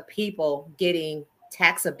or the people getting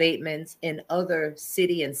tax abatements and other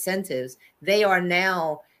city incentives, they are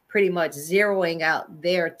now pretty much zeroing out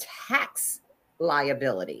their tax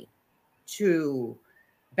liability to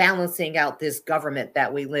balancing out this government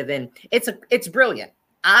that we live in. It's brilliant.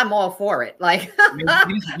 I'm all for it. Like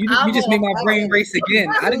you just made my brain race again.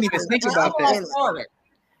 I didn't even think about that. For it.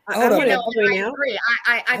 I agree.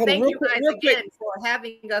 I thank you guys again for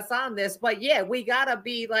having us on this. But yeah, we gotta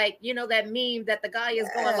be like, that meme that the guy is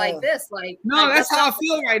going like this. Like, no, that's how I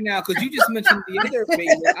feel right now, because you just mentioned the other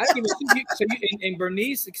abatement. I didn't even so you and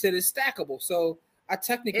Bernice said it's stackable. So I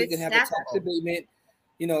technically can have a tax abatement.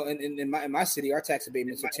 In my city, our tax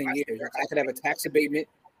abatements are 10 years. I could have a tax abatement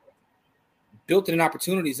built in an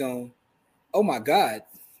opportunity zone. Oh my God.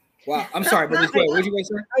 Wow. I'm sorry, but what did you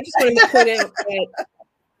say? I just wanted to point out that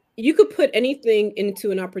you could put anything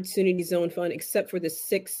into an opportunity zone fund except for the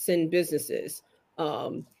 6 sin businesses,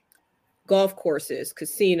 golf courses,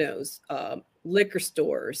 casinos, liquor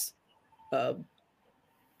stores,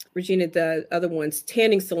 Regina, the other ones,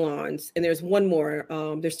 tanning salons, and there's one more.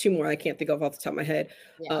 There's 2 more I can't think of off the top of my head.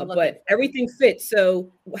 But everything fits.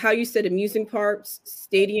 So how you said amusement parks,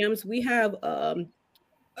 stadiums, we have a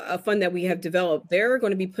fund that we have developed. They're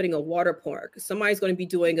going to be putting a water park. Somebody's going to be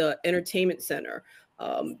doing an entertainment center.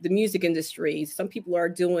 The music industry. Some people are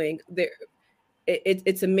doing there.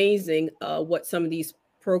 It's amazing what some of these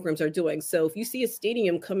programs are doing. So if you see a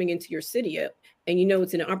stadium coming into your city and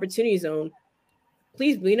it's in an opportunity zone,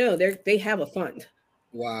 please, they have a fund.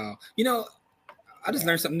 Wow. I just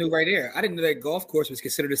learned something new right there. I didn't know that golf course was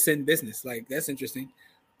considered a sin business. Like, that's interesting.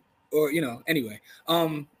 Or, anyway.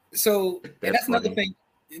 So that's another thing.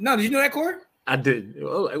 No, did you know that, Corey? I did.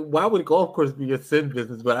 Why would a golf course be a sin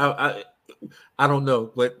business? But I don't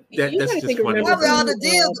know. But that's just funny. Probably all the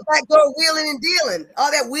deals, the back door wheeling and dealing. All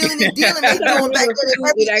that wheeling and dealing they doing back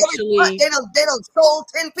there. They don't sold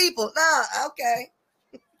 10 people. Nah, okay.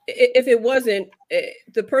 If it wasn't,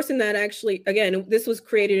 the person that actually, again, this was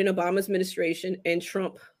created in Obama's administration, and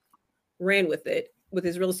Trump ran with it with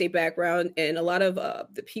his real estate background, and a lot of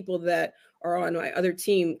the people that are on my other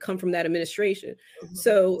team come from that administration.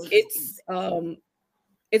 So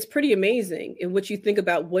it's pretty amazing in what you think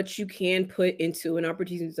about what you can put into an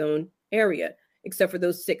opportunity zone area, except for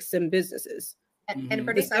those 6 sim businesses. And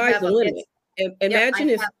Bernice, imagine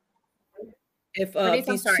if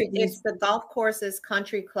it's the golf courses,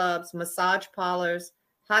 country clubs, massage parlors,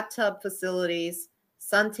 hot tub facilities,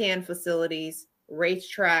 suntan facilities,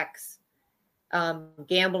 racetracks,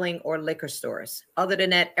 gambling, or liquor stores. Other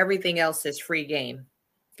than that, everything else is free game.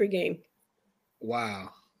 Free game.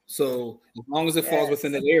 Wow. So as long as it falls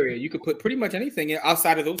within that area, you could put pretty much anything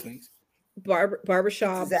outside of those things.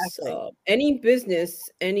 Barbershops, any business,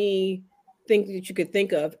 anything that you could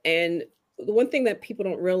think of. And the one thing that people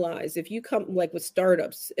don't realize, if you come like with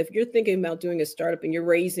startups, if you're thinking about doing a startup and you're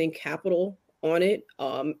raising capital on it,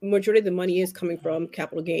 majority of the money is coming from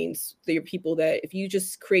capital gains. There are people that if you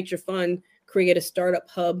just create your fund, create a startup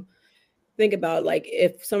hub, think about like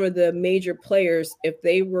if some of the major players, if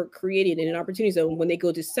they were created in an opportunity zone, when they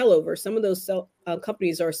go to sell over, some of those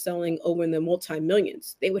companies are selling over in the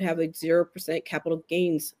multi-millions. They would have a 0% capital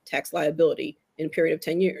gains tax liability in a period of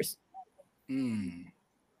 10 years.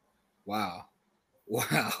 Wow.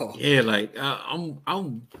 Yeah, like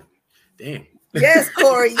I'm damn. Yes,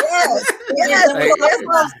 Corey. Yes.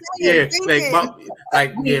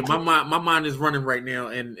 My mind is running right now,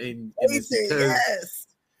 and it's because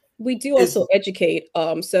we do also educate.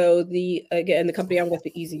 So the company I'm with,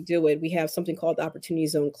 the Easy Do It, we have something called the Opportunity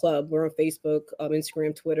Zone Club. We're on Facebook,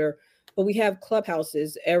 Instagram, Twitter, but we have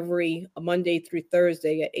clubhouses every Monday through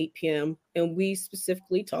Thursday at 8 p.m. And we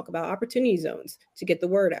specifically talk about opportunity zones to get the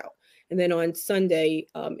word out. And then on Sunday,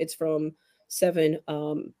 it's from 7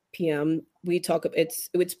 p.m. We talk.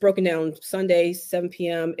 It's broken down. Sunday 7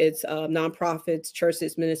 p.m. It's nonprofits,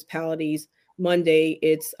 churches, municipalities. Monday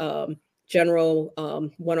it's general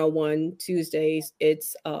 101. Tuesdays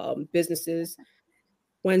it's businesses.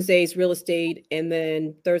 Wednesdays real estate, and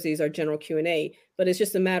then Thursdays are general Q&A. But it's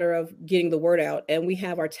just a matter of getting the word out. And we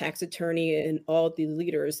have our tax attorney and all the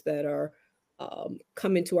leaders that are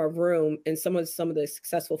come into our room, and some of the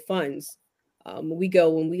successful funds. We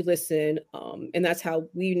go and we listen, and that's how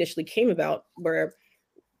we initially came about, where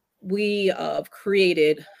we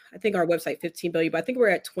created, I think our website 15 billion, but I think we're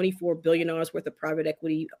at $24 billion worth of private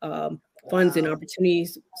equity funds and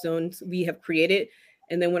opportunities zones we have created.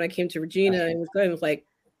 And then when I came to Regina and it was like,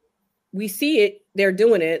 we see it, they're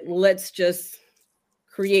doing it, let's just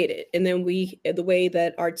create it. And then the way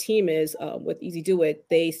that our team is with Easy Do It,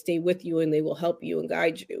 they stay with you and they will help you and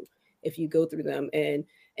guide you if you go through them. And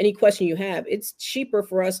any question you have, it's cheaper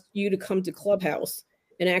for you to come to Clubhouse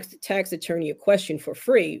and ask the tax attorney a question for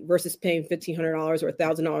free versus paying $1,500 or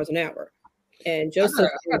 $1,000 an hour. And Joseph,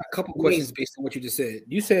 I got a couple questions based on what you just said.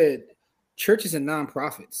 You said churches and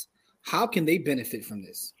nonprofits. how can they benefit from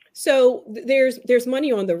this? So there's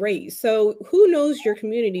money on the raise. So who knows your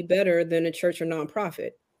community better than a church or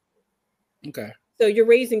nonprofit? Okay. So you're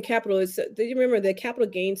raising capital. Do you remember the capital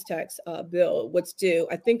gains tax bill? What's due?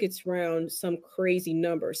 I think it's around some crazy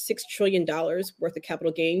number, $6 trillion worth of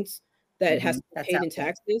capital gains that has to be paid in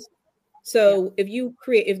taxes. So if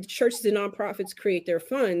churches and nonprofits create their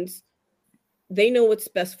funds, they know what's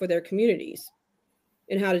best for their communities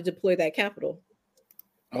and how to deploy that capital.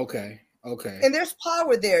 Okay. And there's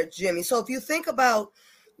power there, Jimmy. So if you think about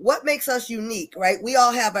what makes us unique, right? We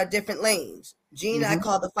all have our different lanes. Gina, I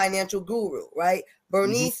call the financial guru, right?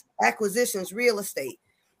 Bernice, acquisitions, real estate.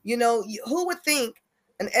 You know, who would think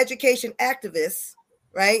an education activist,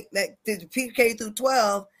 right? That did PK through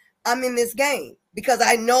 12, I'm in this game because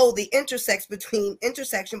I know the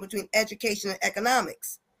intersection between education and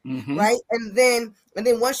economics. Right. And then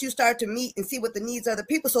once you start to meet and see what the needs are of the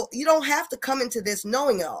people, so you don't have to come into this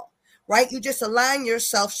knowing it all, right? You just align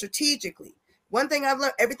yourself strategically. One thing I've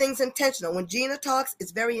learned, everything's intentional. When Gina talks,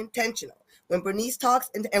 it's very intentional. When Bernice talks,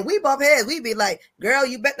 and we bump heads, we be like, girl,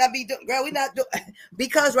 you better not be doing, girl, we not doing,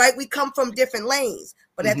 because, right, we come from different lanes.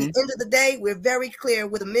 But at the end of the day, we're very clear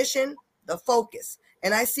with a mission, the focus.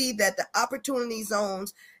 And I see that the opportunity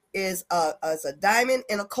zones is a diamond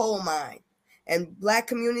in a coal mine. And Black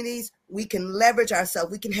communities, we can leverage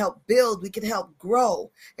ourselves. We can help build. We can help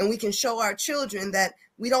grow. And we can show our children that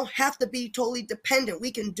we don't have to be totally dependent.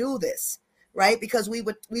 We can do this, right? Because we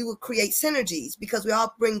would create synergies because we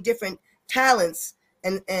all bring different talents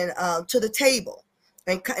and to the table.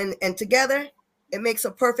 And together, it makes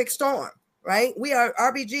a perfect storm, right?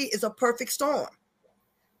 RBG is a perfect storm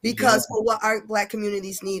because for what our Black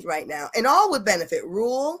communities need right now. And all would benefit.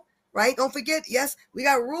 Rural, right? Don't forget, yes, we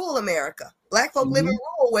got rural America. Black folk live in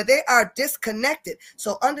rural where they are disconnected.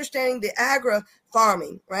 So understanding the agri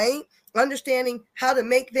farming, right? Understanding how to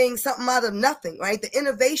make things something out of nothing, right? The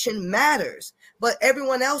innovation matters, but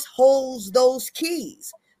everyone else holds those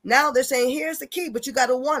keys. Now they're saying, here's the key, but you got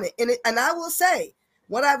to want it. And I will say,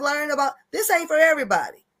 what I've learned about this ain't for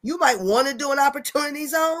everybody. You might want to do an opportunity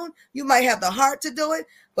zone. You might have the heart to do it,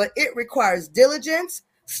 but it requires diligence,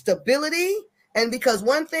 stability. And because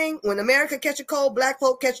one thing, when America catch a cold, Black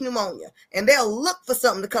folk catch pneumonia, and they'll look for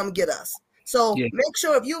something to come get us. So make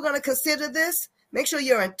sure if you're going to consider this, make sure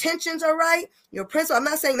your intentions are right. Your principle, I'm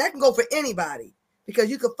not saying that can go for anybody because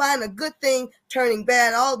you could find a good thing turning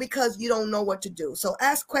bad all because you don't know what to do. So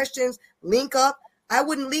ask questions, link up. I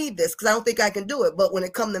wouldn't lead this because I don't think I can do it. But when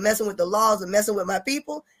it comes to messing with the laws and messing with my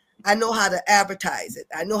people, I know how to advertise it.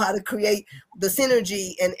 I know how to create the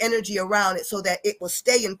synergy and energy around it so that it will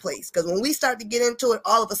stay in place. Because when we start to get into it,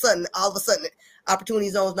 all of a sudden, opportunity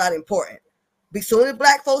zone is not important. As soon as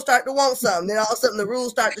Black folks start to want something, then all of a sudden the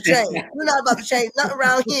rules start to change. We're not about to change nothing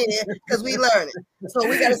around here because we learn it. So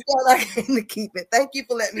we got to start our game to keep it. Thank you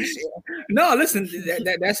for letting me share. No, listen,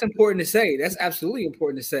 that's important to say. That's absolutely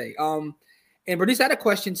important to say. And Bernice had a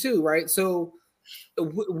question too, right? So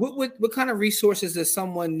what kind of resources does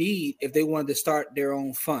someone need if they wanted to start their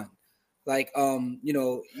own fund? Like,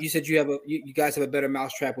 you said you guys have a better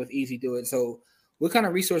mousetrap with Easy Do It. So what kind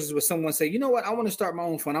of resources would someone say, you know what, I want to start my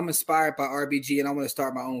own fund. I'm inspired by RBG and I want to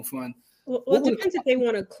start my own fund. Well, it depends if they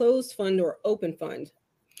want a closed fund or open fund.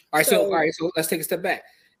 All right. So let's take a step back.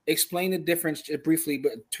 Explain the difference briefly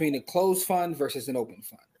between a closed fund versus an open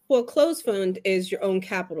fund. Well, closed fund is your own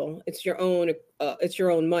capital. It's your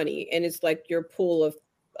own money. And it's like your pool of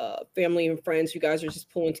family and friends. You guys are just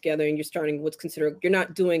pulling together and you're starting what's considered, you're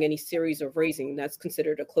not doing any series of raising. That's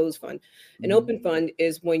considered a closed fund. An open fund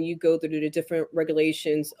is when you go through the different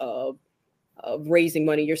regulations of raising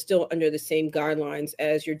money. You're still under the same guidelines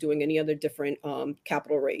as you're doing any other different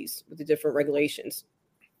capital raise with the different regulations.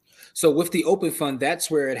 So with the open fund,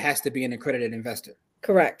 that's where it has to be an accredited investor.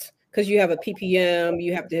 Correct. Because you have a PPM,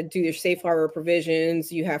 you have to do your safe harbor provisions,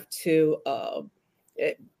 you have to,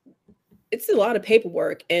 it's a lot of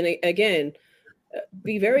paperwork. And again,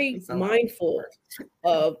 be very mindful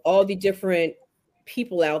of all the different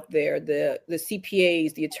people out there, the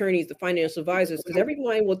CPAs, the attorneys, the financial advisors, because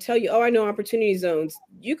everyone will tell you, oh, I know opportunity zones.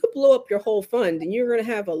 You could blow up your whole fund and you're going to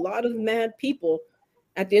have a lot of mad people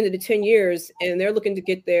at the end of the 10 years, and they're looking to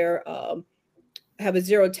get their, have a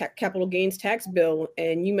zero capital gains tax bill,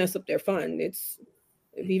 and you mess up their fund.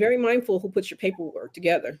 Be very mindful who puts your paperwork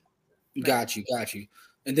together. Got you.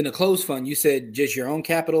 And then a closed fund, you said just your own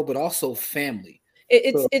capital, but also family.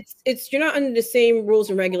 It's you're not under the same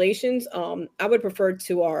rules and regulations. I would prefer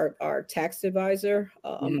to our tax advisor,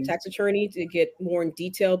 tax attorney to get more in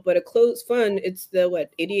detail. But a closed fund, it's the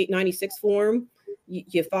 8896 form.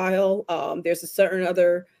 You file. There's a certain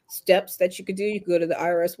other steps that you could do. You could go to the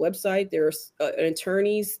IRS website. There's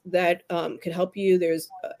attorneys that can help you. There's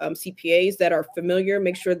CPAs that are familiar.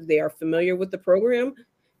 Make sure that they are familiar with the program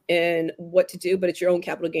and what to do. But it's your own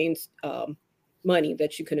capital gains money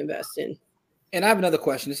that you can invest in. And I have another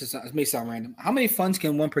question. This may sound random. How many funds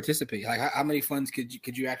can one participate? Like, how many funds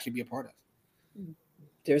could you actually be a part of?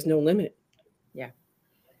 There's no limit. Yeah.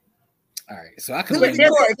 All right. So I can. It's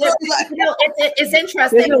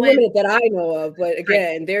interesting. There's no limit that I know of, but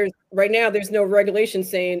again, there's no regulation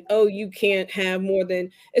saying, oh, you can't have more than.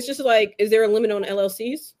 It's just like, is there a limit on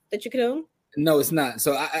LLCs that you can own? No, it's not.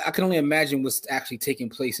 So I can only imagine what's actually taking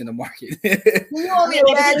place in the market. You only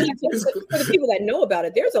imagine for the people that know about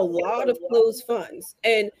it. There's a lot of closed funds,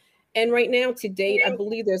 and right now to date, I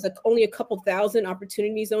believe there's only a couple thousand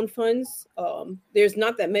opportunity zone funds. There's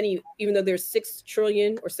not that many, even though there's $6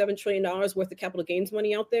 trillion or $7 trillion worth of capital gains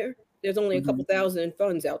money out there. There's only a couple thousand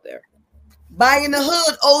funds out there. Buying the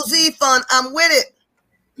hood, OZ fund. I'm with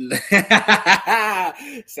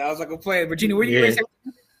it. Sounds like a plan. Regina, where do you say?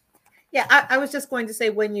 Yeah, I was just going to say,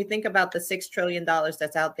 when you think about the $6 trillion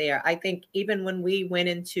that's out there, I think even when we went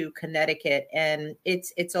into Connecticut, and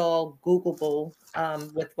it's all Googleable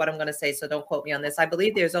with what I'm going to say, so don't quote me on this. I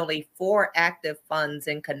believe there's only 4 active funds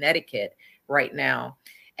in Connecticut right now.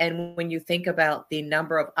 And when you think about the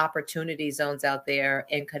number of opportunity zones out there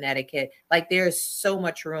in Connecticut, like there's so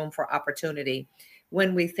much room for opportunity.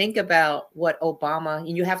 When we think about what Obama,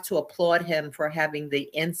 you have to applaud him for having the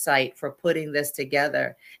insight for putting this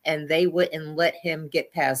together, and they wouldn't let him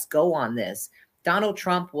get past go on this. Donald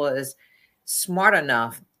Trump was smart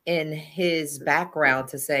enough in his background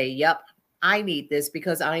to say, yep, I need this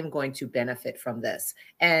because I'm going to benefit from this.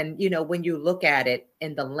 And, when you look at it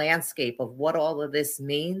in the landscape of what all of this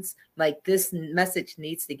means, like this message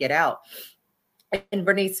needs to get out. And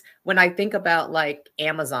Bernice, when I think about like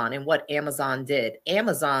Amazon and what Amazon did,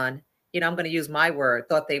 Amazon, I'm going to use my word,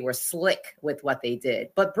 thought they were slick with what they did,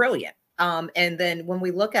 but brilliant. And then when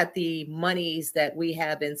we look at the monies that we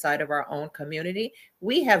have inside of our own community,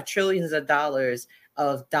 we have trillions of dollars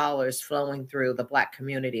flowing through the Black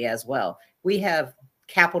community as well. We have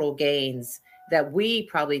capital gains that we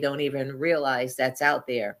probably don't even realize that's out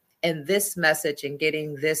there. And this message and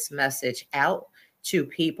getting this message out to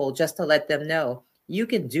people just to let them know you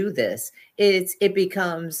can do this. It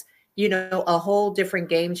becomes, a whole different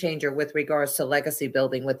game changer with regards to legacy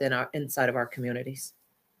building inside of our communities.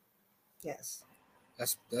 Yes.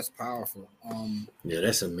 That's powerful. Yeah,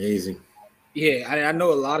 that's amazing. Yeah, I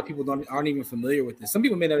know a lot of people aren't even familiar with this. Some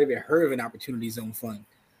people may not even heard of an opportunity zone fund.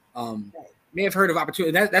 May have heard of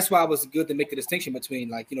opportunity. That's why it was good to make the distinction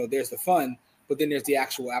between there's the fund, but then there's the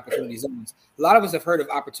actual opportunity zones. A lot of us have heard of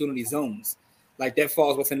opportunity zones. Like that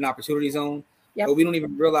falls within an opportunity zone, but we don't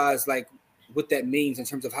even realize like what that means in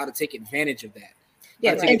terms of how to take advantage of that.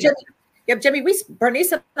 Yeah, and Jimmy,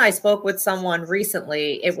 Bernice and I spoke with someone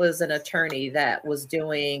recently. It was an attorney that was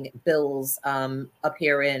doing bills up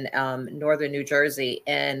here in northern New Jersey,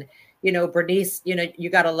 and Bernice, you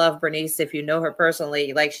gotta love Bernice if you know her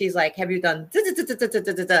personally. Like she's like, have you done?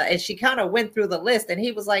 And she kind of went through the list, and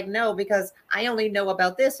he was like, no, because I only know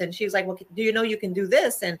about this. And she was like, well, do you know you can do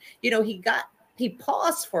this? And he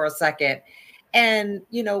paused for a second, and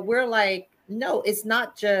we're like, no, it's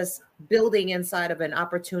not just building inside of an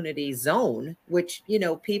opportunity zone, which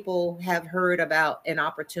people have heard about an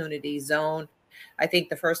opportunity zone. I think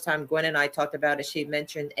the first time Gwen and I talked about it, she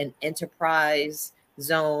mentioned an enterprise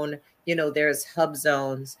zone. There's hub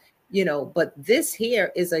zones, but this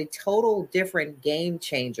here is a total different game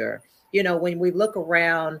changer. When we look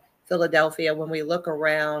around Philadelphia, when we look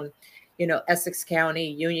around Essex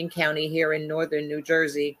County, Union County here in northern New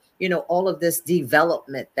Jersey, all of this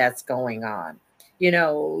development that's going on,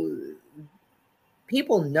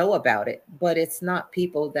 people know about it, but it's not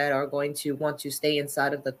people that are going to want to stay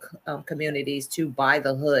inside of the communities to buy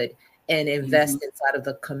the hood and invest inside of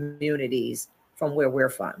the communities from where we're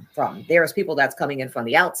from. There's people that's coming in from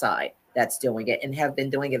the outside that's doing it and have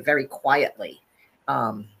been doing it very quietly.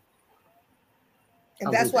 And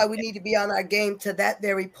that's why we need to be on our game to that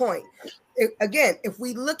very point. Again, if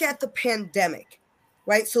we look at the pandemic,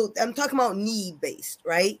 right? So I'm talking about need-based,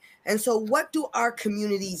 right? And so what do our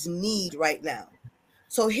communities need right now?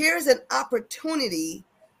 So here's an opportunity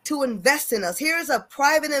to invest in us. Here's a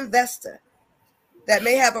private investor that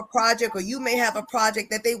may have a project, or you may have a project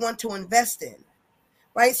that they want to invest in,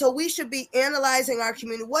 right? So we should be analyzing our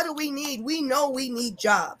community. What do we need? We know we need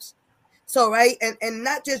jobs. So, right, and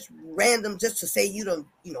not just random, just to say you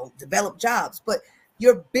don't, develop jobs, but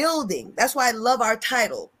you're building. That's why I love our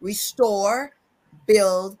title: Restore,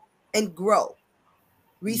 Build, and Grow.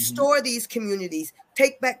 restore these communities,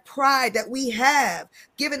 take back pride that we have,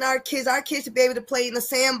 giving our kids to be able to play in the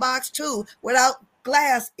sandbox too, without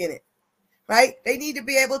glass in it, right? They need to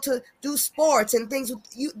be able to do sports and things.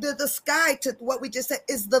 The sky, to what we just said,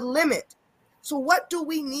 is the limit. So what do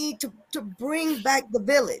we need to bring back the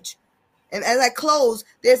village? And as I close,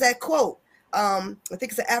 there's that quote. I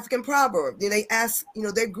think it's an African proverb. They ask,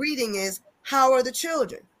 their greeting is, how are the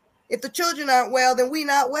children? If the children aren't well, then we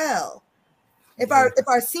not well. If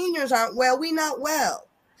our seniors aren't well, we not well.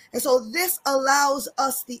 And so this allows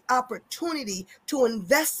us the opportunity to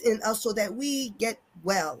invest in us so that we get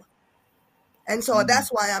well. And so that's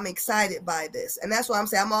why I'm excited by this. And that's why I'm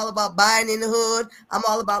saying I'm all about buying in the hood. I'm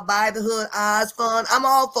all about buy the hood Oz fund. I'm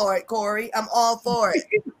all for it, Corey. I'm all for it.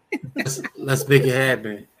 Let's make it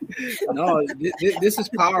happen. No, this is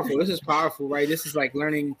powerful. This is powerful, right? This is like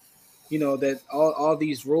learning, that all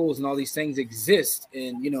these rules and all these things exist.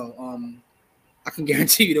 And, I can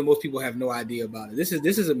guarantee you that most people have no idea about it. This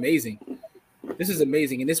is amazing. This is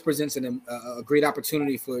amazing. And this presents a great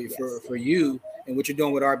opportunity for you and what you're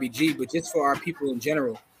doing with RBG, but just for our people in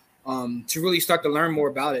general, to really start to learn more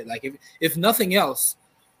about it. Like if nothing else,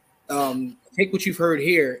 take what you've heard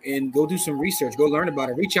here and go do some research, go learn about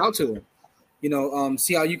it, reach out to them,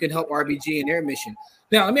 see how you can help RBG in their mission.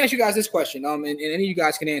 Now, let me ask you guys this question, and any of you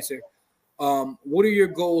guys can answer. What are your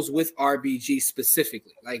goals with RBG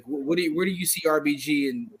specifically? Like, where do you see RBG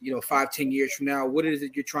in 5-10 years from now? What is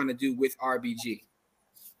it you're trying to do with RBG?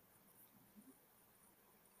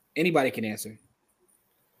 Anybody can answer.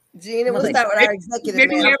 Gina, we'll start with our executive.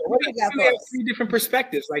 Maybe we have 3 different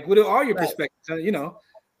perspectives. Like, what are all your perspectives?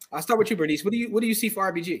 I'll start with you, Bernice. What do you see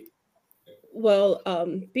for RBG? Well,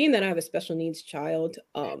 being that I have a special needs child,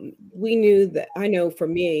 I know for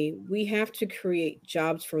me, we have to create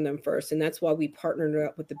jobs for them first. And that's why we partnered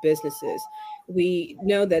up with the businesses. We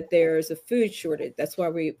know that there's a food shortage. That's why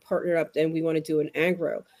we partnered up and we want to do an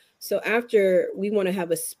agro. So after, we want to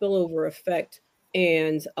have a spillover effect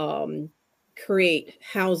and create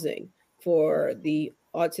housing for the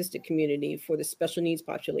autistic community, for the special needs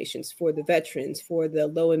populations, for the veterans, for the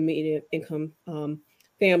low and medium income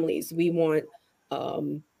families. We want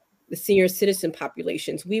the senior citizen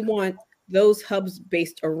populations. We want those hubs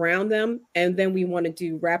based around them. And then we want to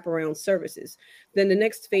do wraparound services. Then the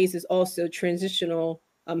next phase is also transitional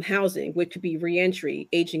housing, which could be reentry,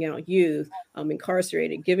 aging out youth,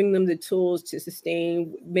 incarcerated, giving them the tools to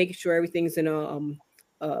sustain, making sure everything's in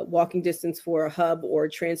a walking distance for a hub or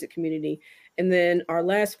a transit community. And then our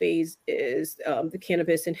last phase is the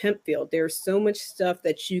cannabis and hemp field. There's so much stuff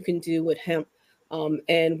that you can do with hemp.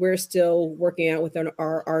 And we're still working out with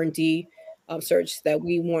our R&D search that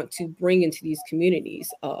we want to bring into these communities,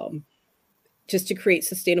 just to create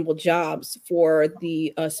sustainable jobs for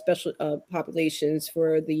the special populations,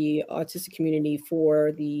 for the autistic community,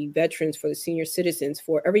 for the veterans, for the senior citizens,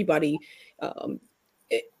 for everybody.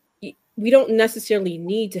 We don't necessarily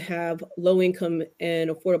need to have low income and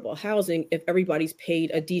affordable housing if everybody's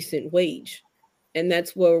paid a decent wage. And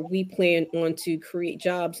that's where we plan on to create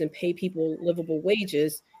jobs and pay people livable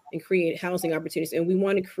wages and create housing opportunities. And we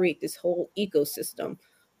want to create this whole ecosystem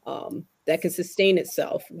that can sustain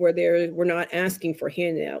itself, where we're not asking for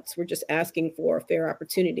handouts. We're just asking for a fair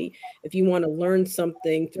opportunity. If you want to learn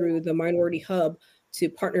something through the Minority Hub, to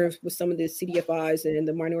partner with some of the CDFIs and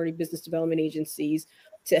the Minority Business Development Agencies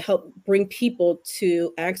to help bring people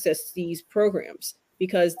to access these programs,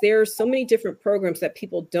 because there are so many different programs that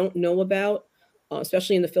people don't know about.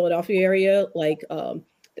 Especially in the Philadelphia area, like the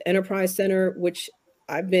Enterprise Center, which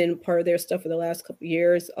I've been part of their stuff for the last couple of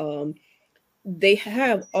years. They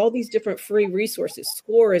have all these different free resources.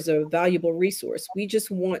 SCORE is a valuable resource. We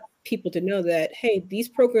just want people to know that, hey, these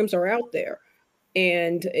programs are out there.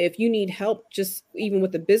 And if you need help, just even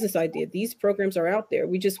with the business idea, these programs are out there.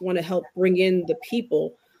 We just want to help bring in the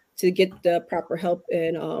people to get the proper help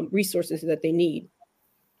and resources that they need.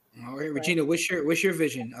 All right, Regina, what's your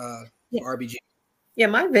vision for RBG? Yeah,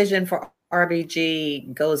 my vision for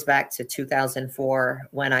RBG goes back to 2004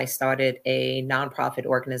 when I started a nonprofit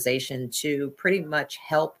organization to pretty much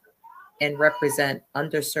help and represent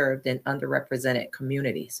underserved and underrepresented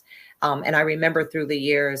communities. And I remember through the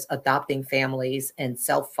years adopting families and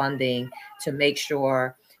self-funding to make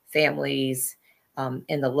sure families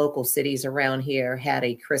in the local cities around here had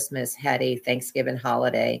a Christmas, had a Thanksgiving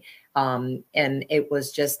holiday. And it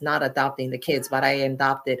was just not adopting the kids, but I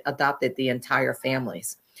adopted the entire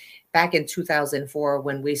families. Back in 2004,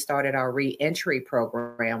 when we started our reentry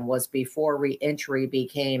program, was before reentry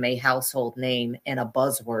became a household name and a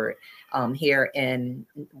buzzword here in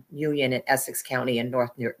Union and Essex County in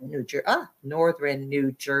northern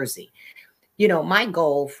New Jersey. my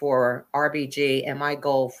goal for RBG and my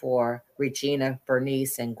goal for Regina,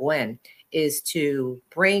 Bernice, and Gwen is to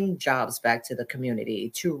bring jobs back to the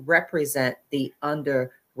community, to represent the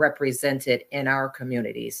underrepresented in our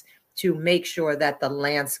communities, to make sure that the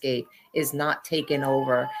landscape is not taken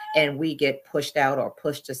over and we get pushed out or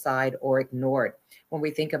pushed aside or ignored. When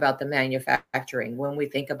we think about the manufacturing, when we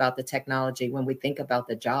think about the technology, when we think about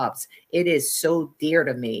the jobs, it is so dear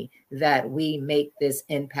to me that we make this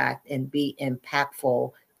impact and be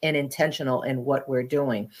impactful and intentional in what we're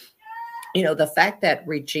doing. The fact that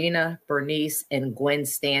Regina, Bernice, and Gwen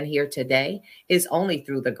stand here today is only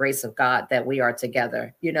through the grace of God that we are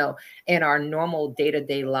together. In our normal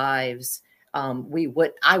day-to-day lives, I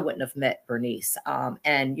wouldn't have met Bernice.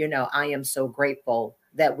 And I am so grateful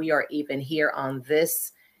that we are even here on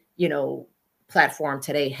this, platform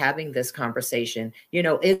today having this conversation.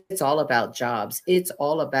 It's all about jobs. It's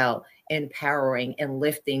all about empowering and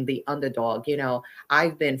lifting the underdog.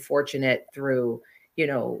 I've been fortunate through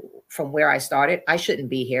from where I started, I shouldn't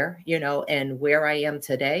be here, and where I am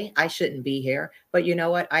today, I shouldn't be here. But you know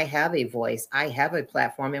what? I have a voice, I have a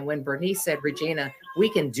platform. And when Bernice said, Regina, we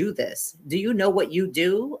can do this. Do you know what you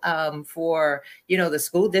do for, the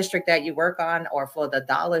school district that you work on or for the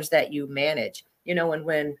dollars that you manage? And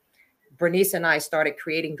when Bernice and I started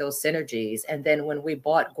creating those synergies. And then when we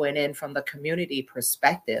brought Gwen in from the community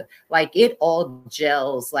perspective, like it all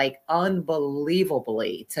gels like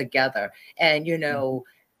unbelievably together. And,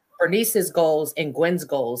 Bernice's goals and Gwen's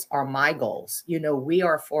goals are my goals. We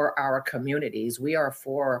are for our communities. We are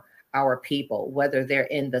for our people, whether they're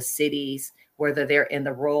in the cities, whether they're in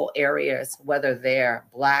the rural areas, whether they're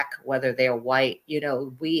Black, whether they're white.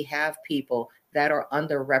 We have people that are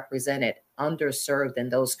underrepresented, underserved in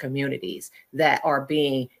those communities that are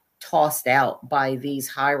being tossed out by these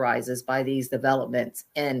high rises, by these developments.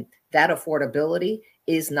 And that affordability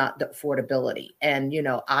is not the affordability. And,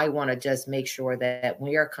 I want to just make sure that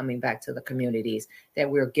we are coming back to the communities, that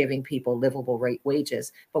we're giving people livable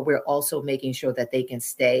wages, but we're also making sure that they can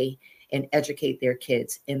stay and educate their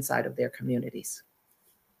kids inside of their communities.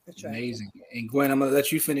 That's right. Amazing. And Gwen, I'm going to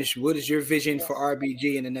let you finish. What is your vision for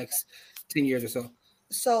RBG in the next 10 years or so?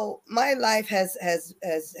 So my life has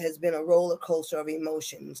been a roller coaster of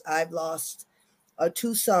emotions. I've lost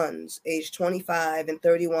two sons, aged 25 and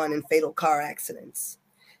 31, in fatal car accidents.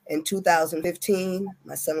 In 2015,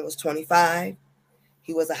 my son was 25.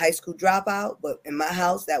 He was a high school dropout, but in my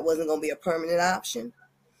house, that wasn't going to be a permanent option,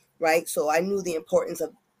 right? So I knew the importance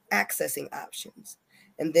of accessing options.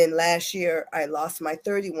 And then last year, I lost my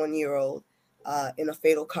 31-year-old in a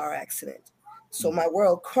fatal car accident. So my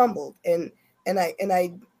world crumbled, and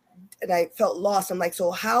I felt lost. I'm like,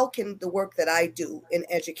 so how can the work that I do in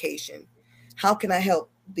education, how can I help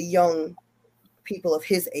the young people of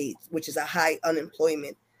his age, which is a high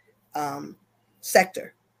unemployment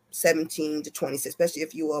sector, 17 to 26, especially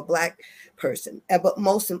if you are a Black person. But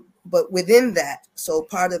within that, so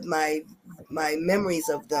part of my memories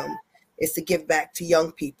of them is to give back to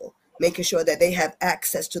young people, making sure that they have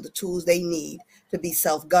access to the tools they need to be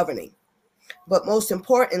self-governing. But most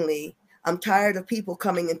importantly, I'm tired of people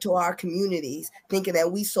coming into our communities thinking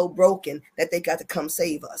that we so broken that they got to come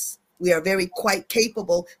save us. We are very quite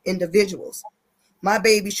capable individuals. My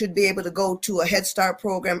baby should be able to go to a Head Start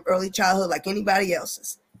program, early childhood, like anybody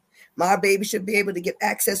else's. My baby should be able to get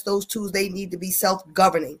access to those tools they need to be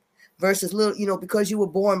self-governing versus because you were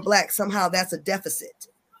born Black, somehow that's a deficit.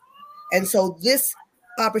 And so this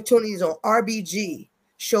opportunities on RBG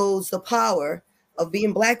shows the power of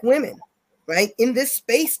being Black women, right? In this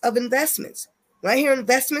space of investments. When I hear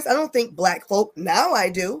investments, I don't think Black folk. Now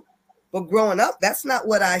I do. But growing up, that's not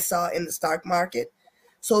what I saw in the stock market.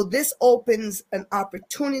 So this opens an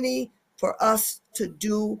opportunity for us to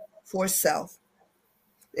do for self.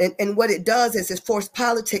 And what it does is it forces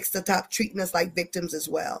politics to stop treating us like victims as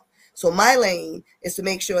well. So my lane is to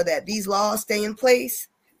make sure that these laws stay in place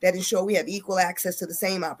that ensure we have equal access to the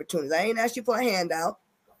same opportunities. I ain't asked you for a handout.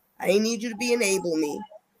 I ain't need you to enable me.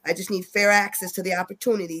 I just need fair access to the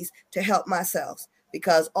opportunities to help myself,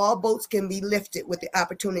 because all boats can be lifted with the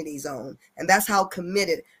opportunity zone. And that's how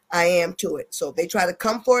committed I am to it. So if they try to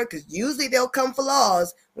come for it, because usually they'll come for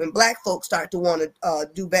laws when Black folks start to want to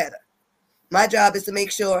do better. My job is to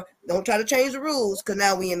make sure don't try to change the rules, because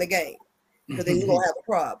now we in the game, because then you're going to have a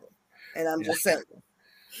problem. And I'm just saying.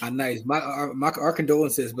 Nice. Our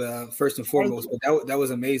condolences, but first and foremost, but that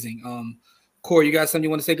was amazing. Corey, you got something you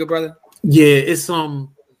want to say, good brother? Yeah,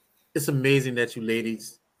 it's amazing that you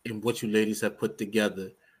ladies and what you ladies have put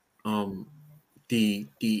together.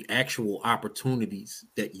 The actual opportunities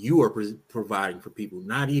that you are providing for people,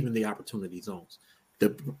 not even the opportunity zones,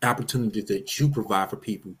 the opportunities that you provide for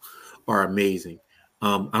people are amazing.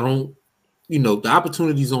 I don't, the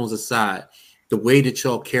opportunity zones aside, the way that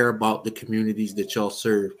y'all care about the communities that y'all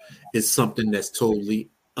serve is something that's totally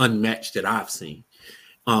unmatched that I've seen.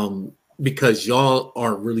 Because y'all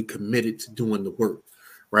are really committed to doing the work,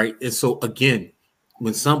 right? And so again,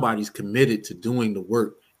 when somebody's committed to doing the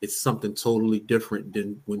work, it's something totally different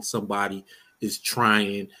than when somebody is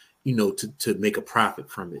trying, to make a profit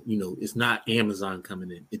from it. It's not Amazon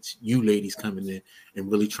coming in, it's you ladies coming in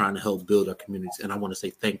and really trying to help build our communities. And I want to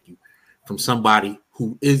say thank you from somebody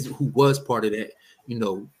who was part of that,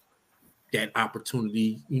 that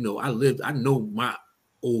opportunity. I know my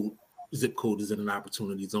old zip code is in an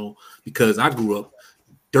opportunity zone because I grew up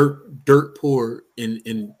dirt poor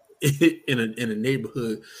in a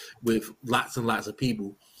neighborhood with lots and lots of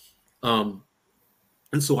people.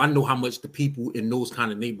 And so I know how much the people in those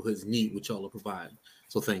kind of neighborhoods need what y'all are providing.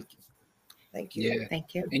 So thank you. Thank you. Yeah.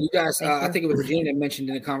 Thank you. And you guys, I think it was Regina that mentioned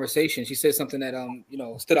in the conversation, she said something that,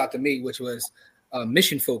 stood out to me, which was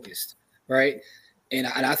mission focused, right? And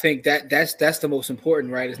I think that's the most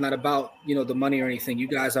important, right? It's not about, the money or anything. You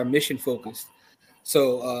guys are mission focused.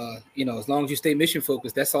 So, as long as you stay mission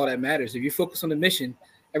focused, that's all that matters. If you focus on the mission,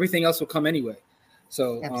 everything else will come anyway.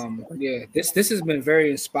 So, this has been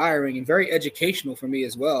very inspiring and very educational for me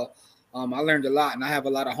as well. I learned a lot, and I have a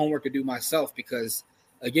lot of homework to do myself because,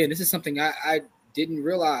 again, this is something I didn't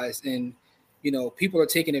realize. And, people are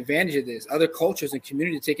taking advantage of this. Other cultures and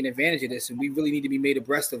communities are taking advantage of this, and we really need to be made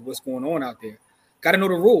abreast of what's going on out there. Got to know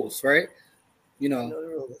the rules, right?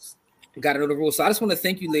 Got to know the rules. So I just want to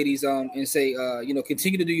thank you, ladies, and say,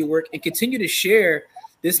 continue to do your work and continue to share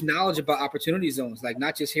this knowledge about opportunity zones, like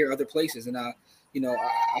not just here, other places. And I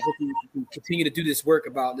hope you can continue to do this work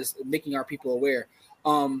about this, making our people aware.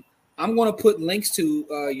 I'm going to put links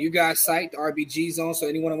to you guys' site, the RBG Zone, so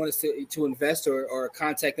anyone who wants to invest or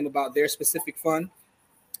contact them about their specific fund,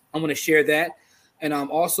 I'm going to share that. And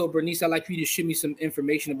also, Bernice, I'd like for you to show me some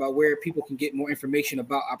information about where people can get more information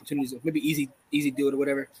about opportunities, maybe easy do it or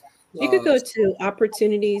whatever. You could go to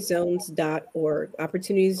opportunityzones.org,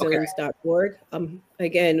 opportunityzones.org.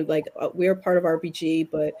 Again, we're part of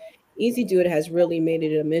RBG, but Easy Do It has really made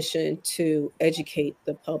it a mission to educate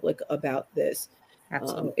the public about this.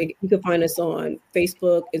 Absolutely. You can find us on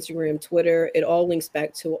Facebook, Instagram, Twitter. It all links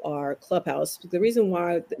back to our clubhouse. The reason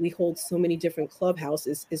why we hold so many different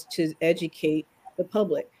clubhouses is to educate the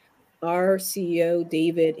public. Our CEO,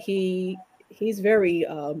 David, he's very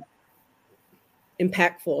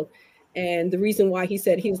impactful. And the reason why he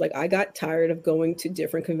said, he was like, I got tired of going to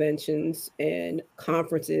different conventions and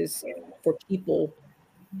conferences for people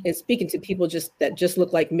and speaking to people that just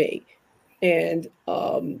look like me. And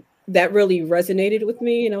that really resonated with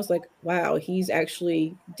me. And I was like, wow, he's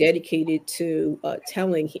actually dedicated to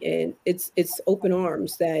telling. And it's open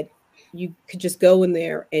arms that you could just go in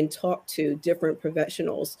there and talk to different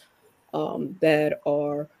professionals that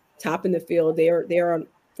are top in the field. They're on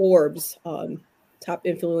Forbes, top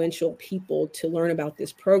influential people to learn about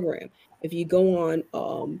this program. If you go on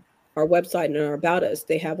our website and our About Us,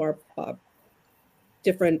 they have our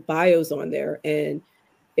different bios on there, and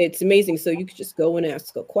it's amazing. So you could just go and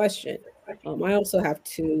ask a question. I also have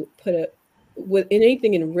to put with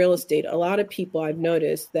anything in real estate, a lot of people I've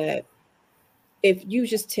noticed that if you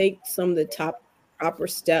just take some of the proper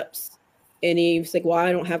steps, and he's like, well,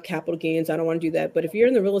 I don't have capital gains, I don't want to do that. But if you're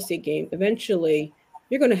in the real estate game, eventually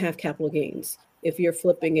you're going to have capital gains if you're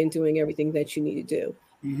flipping and doing everything that you need to do.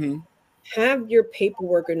 Mm-hmm. Have your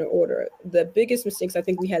paperwork in order. The biggest mistakes, I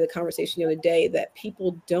think we had a conversation the other day, that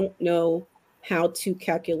people don't know how to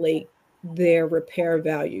calculate their repair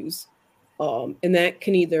values. And that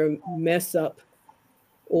can either mess up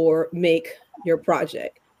or make your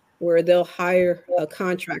project, where they'll hire a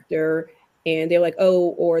contractor and they're like,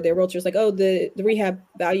 oh, or their realtor's like, oh, the rehab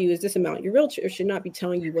value is this amount. Your realtor should not be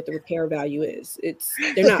telling you what the repair value is.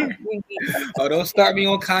 They're not. Oh, don't start me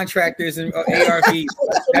on contractors and ARVs.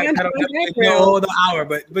 The hour,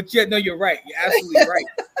 but yeah, no, you're right. You're absolutely right.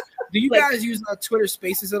 Do you guys use Twitter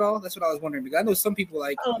Spaces at all? That's what I was wondering, because I know some people are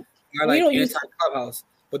like anti-Clubhouse,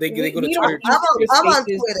 but they go to Twitter. I'm on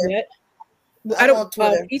Twitter yet. I don't.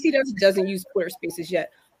 EC doesn't use Twitter Spaces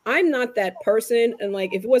yet. I'm not that person. And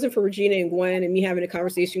if it wasn't for Regina and Gwen and me having a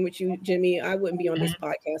conversation with you, Jimmy, I wouldn't be on this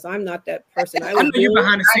podcast. I'm not that person. I know you're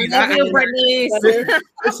behind the scenes. I love you, Bernice.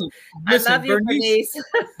 Listen,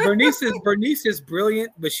 Bernice is brilliant,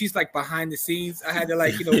 but she's behind the scenes. I had to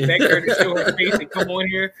beg her to show her face and come on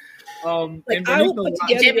here. And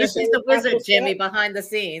Jimmy, she's the wizard, Jimmy, behind the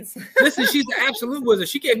scenes. Listen, she's the absolute wizard.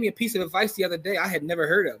 She gave me a piece of advice the other day I had never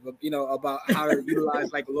heard of, about how to utilize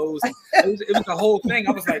Lowe's. It was the whole thing.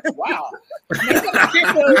 I was like, wow.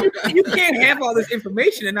 You can't have all this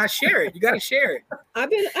information and not share it. You got to share it.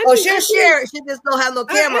 She'll share it. She just don't have no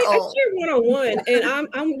camera on. I share one-on-one, and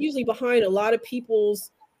I'm usually behind a lot of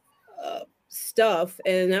people's stuff,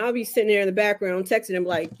 and I'll be sitting there in the background texting them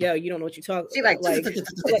like, "Yo, you don't know what you're talking about. Like,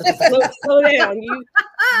 slow down. You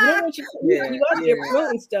don't know what you out there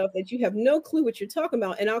promoting stuff that you have no clue what you're talking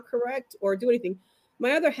about." And I'll correct or do anything.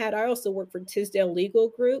 My other hat, I also work for Tisdale Legal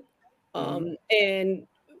Group, and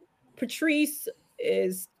Patrice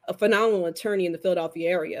is a phenomenal attorney in the Philadelphia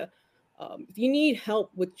area. If you need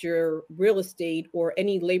help with your real estate or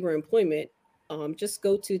any labor employment, just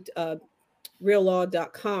go to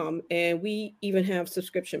reallaw.com, and we even have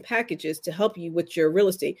subscription packages to help you with your real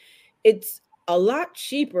estate. It's a lot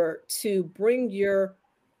cheaper to bring your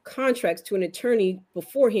contracts to an attorney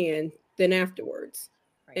beforehand than afterwards.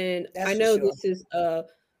 Right. And I know this is a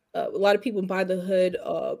lot of people buy the hood.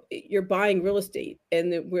 You're buying real estate,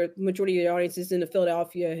 and the majority of the audience is in the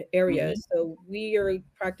Philadelphia area. So we are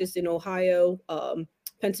practiced in Ohio,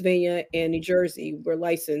 Pennsylvania, and New Jersey. We're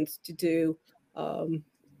licensed to do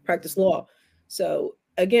practice law. So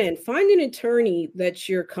again, find an attorney that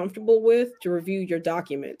you're comfortable with to review your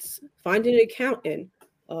documents. Find an accountant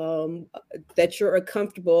that you're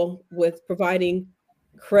comfortable with providing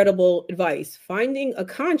credible advice. Finding a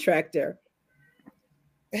contractor.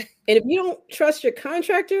 And if you don't trust your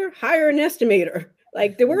contractor, hire an estimator.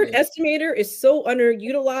 Like, the word estimator is so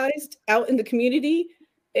underutilized out in the community,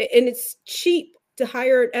 and it's cheap to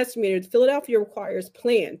hire an estimator. Philadelphia requires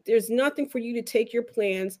plan. There's nothing for you to take your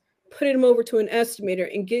plans, put them over to an estimator,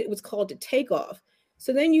 and get what's called a takeoff.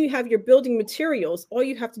 So then you have your building materials. All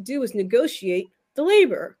you have to do is negotiate the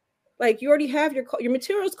labor. Like, you already have your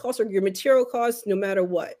materials costs, or your material costs no matter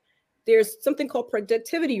what. There's something called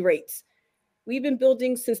productivity rates. We've been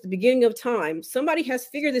building since the beginning of time. Somebody has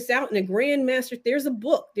figured this out in a grandmaster. There's a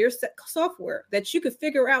book, there's software that you could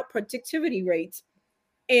figure out productivity rates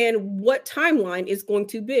and what timeline is going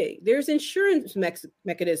to be. There's insurance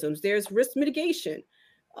mechanisms, there's risk mitigation.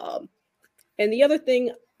 And the other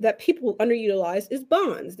thing that people underutilize is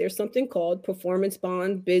bonds. There's something called performance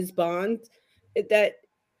bond, biz bond. That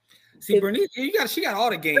see, Bernice, she got all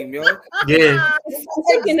the game, yo. Yeah.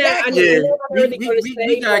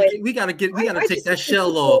 We gotta take that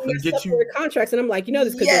shell off and get you contracts. And I'm like,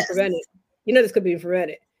 this could be prevented. This could be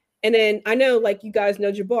prevented. And then I know, like, you guys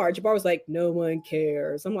know Jabbar. Jabbar was like, no one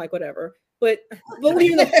cares. I'm like, whatever. But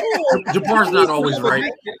Jabbar's not always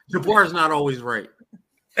right. Jabbar's not always right.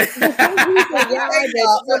 The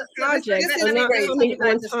projects are not coming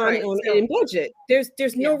on time in budget.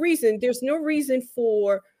 There's no reason. There's no reason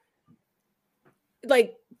for,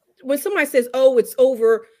 like, when somebody says, "Oh, it's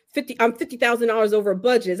over $50,000 over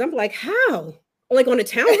budget," I'm like, how? Like, on a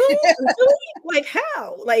townhome? Like,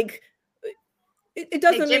 how? Like, it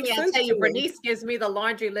doesn't make sense. I'll tell you, Bernice gives me the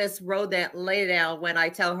laundry list lay down when I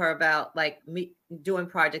tell her about, like, me doing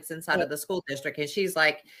projects inside of the school district, and she's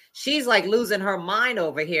like losing her mind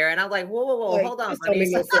over here, and I'm like, whoa, like, hold on,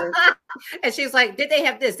 Bernice. And she's like, did they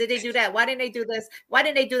have this? Did they do that? Why didn't they do this? Why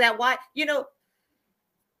didn't they do that? Why?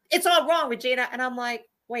 It's all wrong, Regina. And I'm like,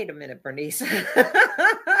 wait a minute, Bernice.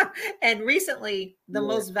 And recently, the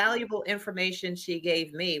most valuable information she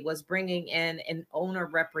gave me was bringing in an owner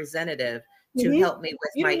representative to help me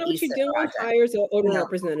with my ESIP project. Hires an owner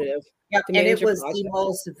representative. Yep. And it was the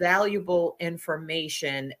most valuable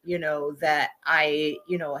information, that I,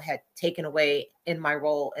 had taken away in my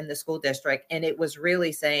role in the school district. And it was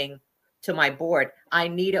really saying to my board, I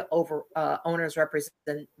need an owner's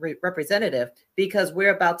representative, because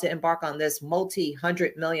we're about to embark on this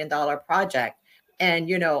multi-$100 million project.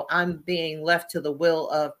 And, I'm being left to the will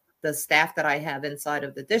of the staff that I have inside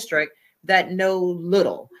of the district that know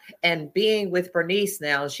little. And being with Bernice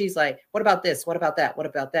now, she's like, what about this? What about that? What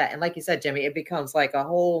about that? And like you said, Jimmy, it becomes like a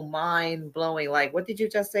whole mind blowing, like, what did you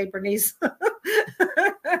just say, Bernice?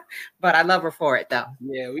 But I love her for it, though.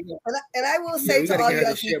 Yeah. And I will say to all you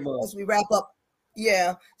as we wrap up.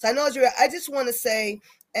 Yeah. So I know I just want to say,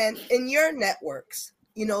 and in your networks,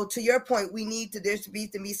 to your point, there needs to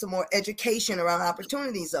be some more education around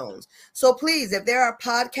opportunity zones. So please, if there are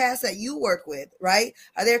podcasts that you work with, right?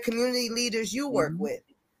 Are there community leaders you work with?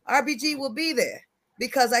 RBG will be there,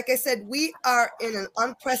 because, like I said, we are in an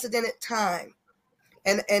unprecedented time.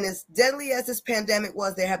 And as deadly as this pandemic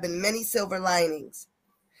was, there have been many silver linings.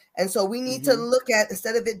 And so we need to look at,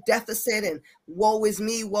 instead of it deficit and woe is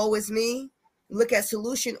me, look at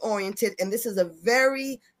solution oriented. And this is a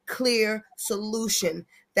very clear solution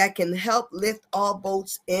that can help lift all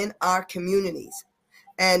boats in our communities.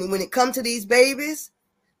 And when it comes to these babies,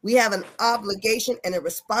 we have an obligation and a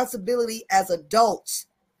responsibility as adults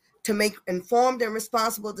to make informed and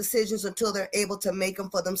responsible decisions until they're able to make them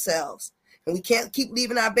for themselves. And we can't keep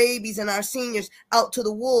leaving our babies and our seniors out to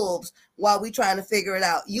the wolves while we trying to figure it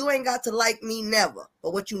out. You ain't got to like me, never.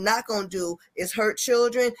 But what you're not going to do is hurt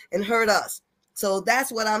children and hurt us. So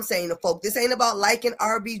that's what I'm saying to folks. This ain't about liking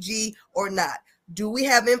RBG or not. Do we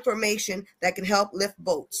have information that can help lift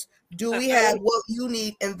boats? Do we have what you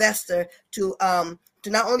need, investor, to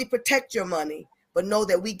not only protect your money, but know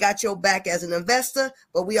that we got your back as an investor,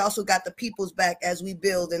 but we also got the people's back as we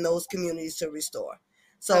build in those communities to restore.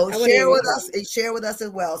 So share with us and share with us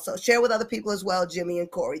as well. So share with other people as well, Jimmy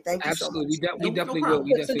and Corey. Thank you so much. We definitely will.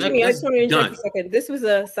 So Jimmy, I just want to interject a second. This was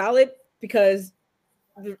a solid because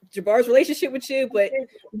Jabbar's relationship with you, but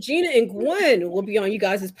Regina and Gwen will be on you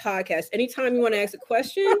guys' podcast. Anytime you want to ask a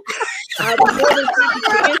question, I'll be more than happy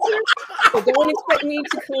to answer. So don't expect me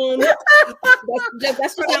to come.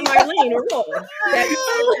 That's not my lane or role.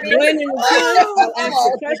 Gwen and Regina, I'll ask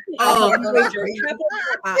a question.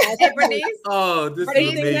 Hey, Bernice. Oh, this is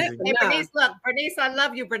amazing. Hey, Bernice, look, Bernice, I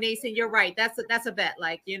love you, Bernice, and you're right. That's a bet.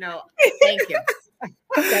 Like, thank you.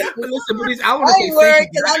 Listen, Bernice, I want to say thank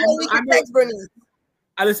you. I know we can text Bernice.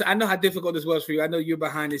 Listen, I know how difficult this was for you. I know you're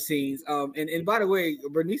behind the scenes. And by the way,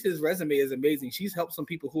 Bernice's resume is amazing. She's helped some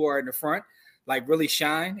people who are in the front, like really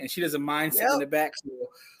shine, and she doesn't mind sitting in the back. So,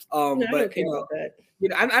 but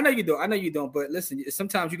I know you don't. I know you don't. But listen,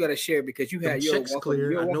 sometimes you got to share because you had your checks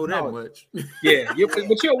clear. I know that much. Yeah,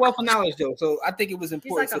 but you're a wealth of knowledge though. So I think it was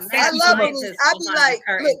important. Like I love it. I be like,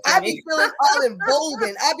 look, I be feeling all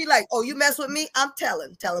emboldened. I be like, oh, you mess with me? I'm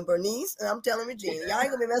telling Bernice, and I'm telling Regina. Y'all ain't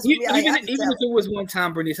gonna be messing with me. Even if it was one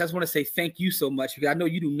time, Bernice, I just want to say thank you so much because I know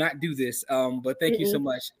you do not do this. But thank you so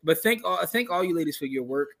much. But thank all you ladies for your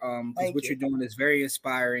work. Because what you're doing is very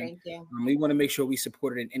inspiring. Thank you. We want to make sure we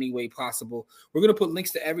support it in any way possible. We're gonna put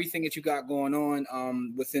links to everything that you got going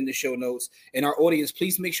on within the show notes. And our audience,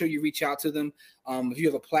 please make sure you reach out to them. If you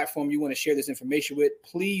have a platform you want to share this information with,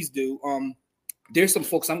 please do. There's some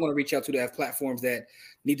folks I'm going to reach out to that have platforms that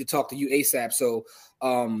need to talk to you ASAP. So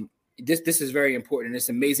this is very important. It's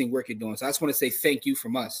amazing work you're doing. So I just want to say thank you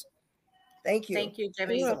from us. Thank you. Thank you,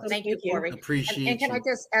 Jimmy. Thank you, Corey. Appreciate and can I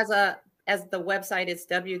just, as the website is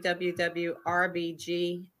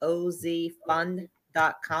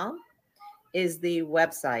www.rbgozfund.com is the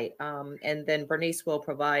website. And then Bernice will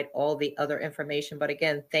provide all the other information. But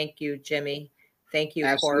again, thank you, Jimmy. Thank you,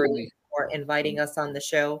 Corey, for inviting us on the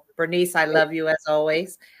show. Bernice, I love you as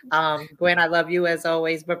always. Gwen, I love you as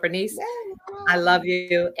always. But Bernice, I love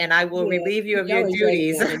you, and I will relieve you of your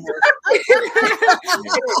duties. Corey,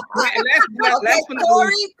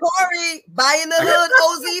 buying the hood,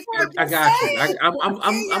 OZ. I got you.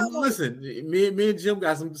 I'm listen. Me and Jim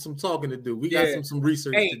got some talking to do. We got some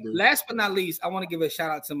research to do. Last but not least, I want to give a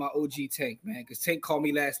shout out to my OG Tank, man, because Tank called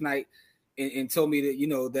me last night and told me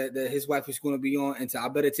that that his wife was going to be on, and so I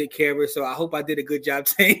better take care of her. So I hope I did a good job,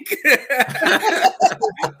 Tank. I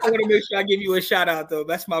want to make sure I give you a shout out, though.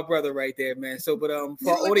 That's my brother right there, man. So, but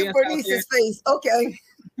for our audience, Bernice's face, okay.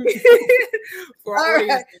 For our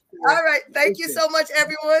audience, all right. Thank you so much,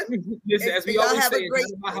 everyone. Listen, as we always say,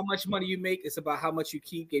 it's not about how much money you make; it's about how much you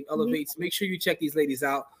keep. It elevates. Make sure you check these ladies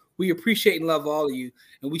out. We appreciate and love all of you,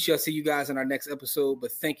 and we shall see you guys in our next episode.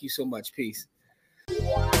 But thank you so much. Peace.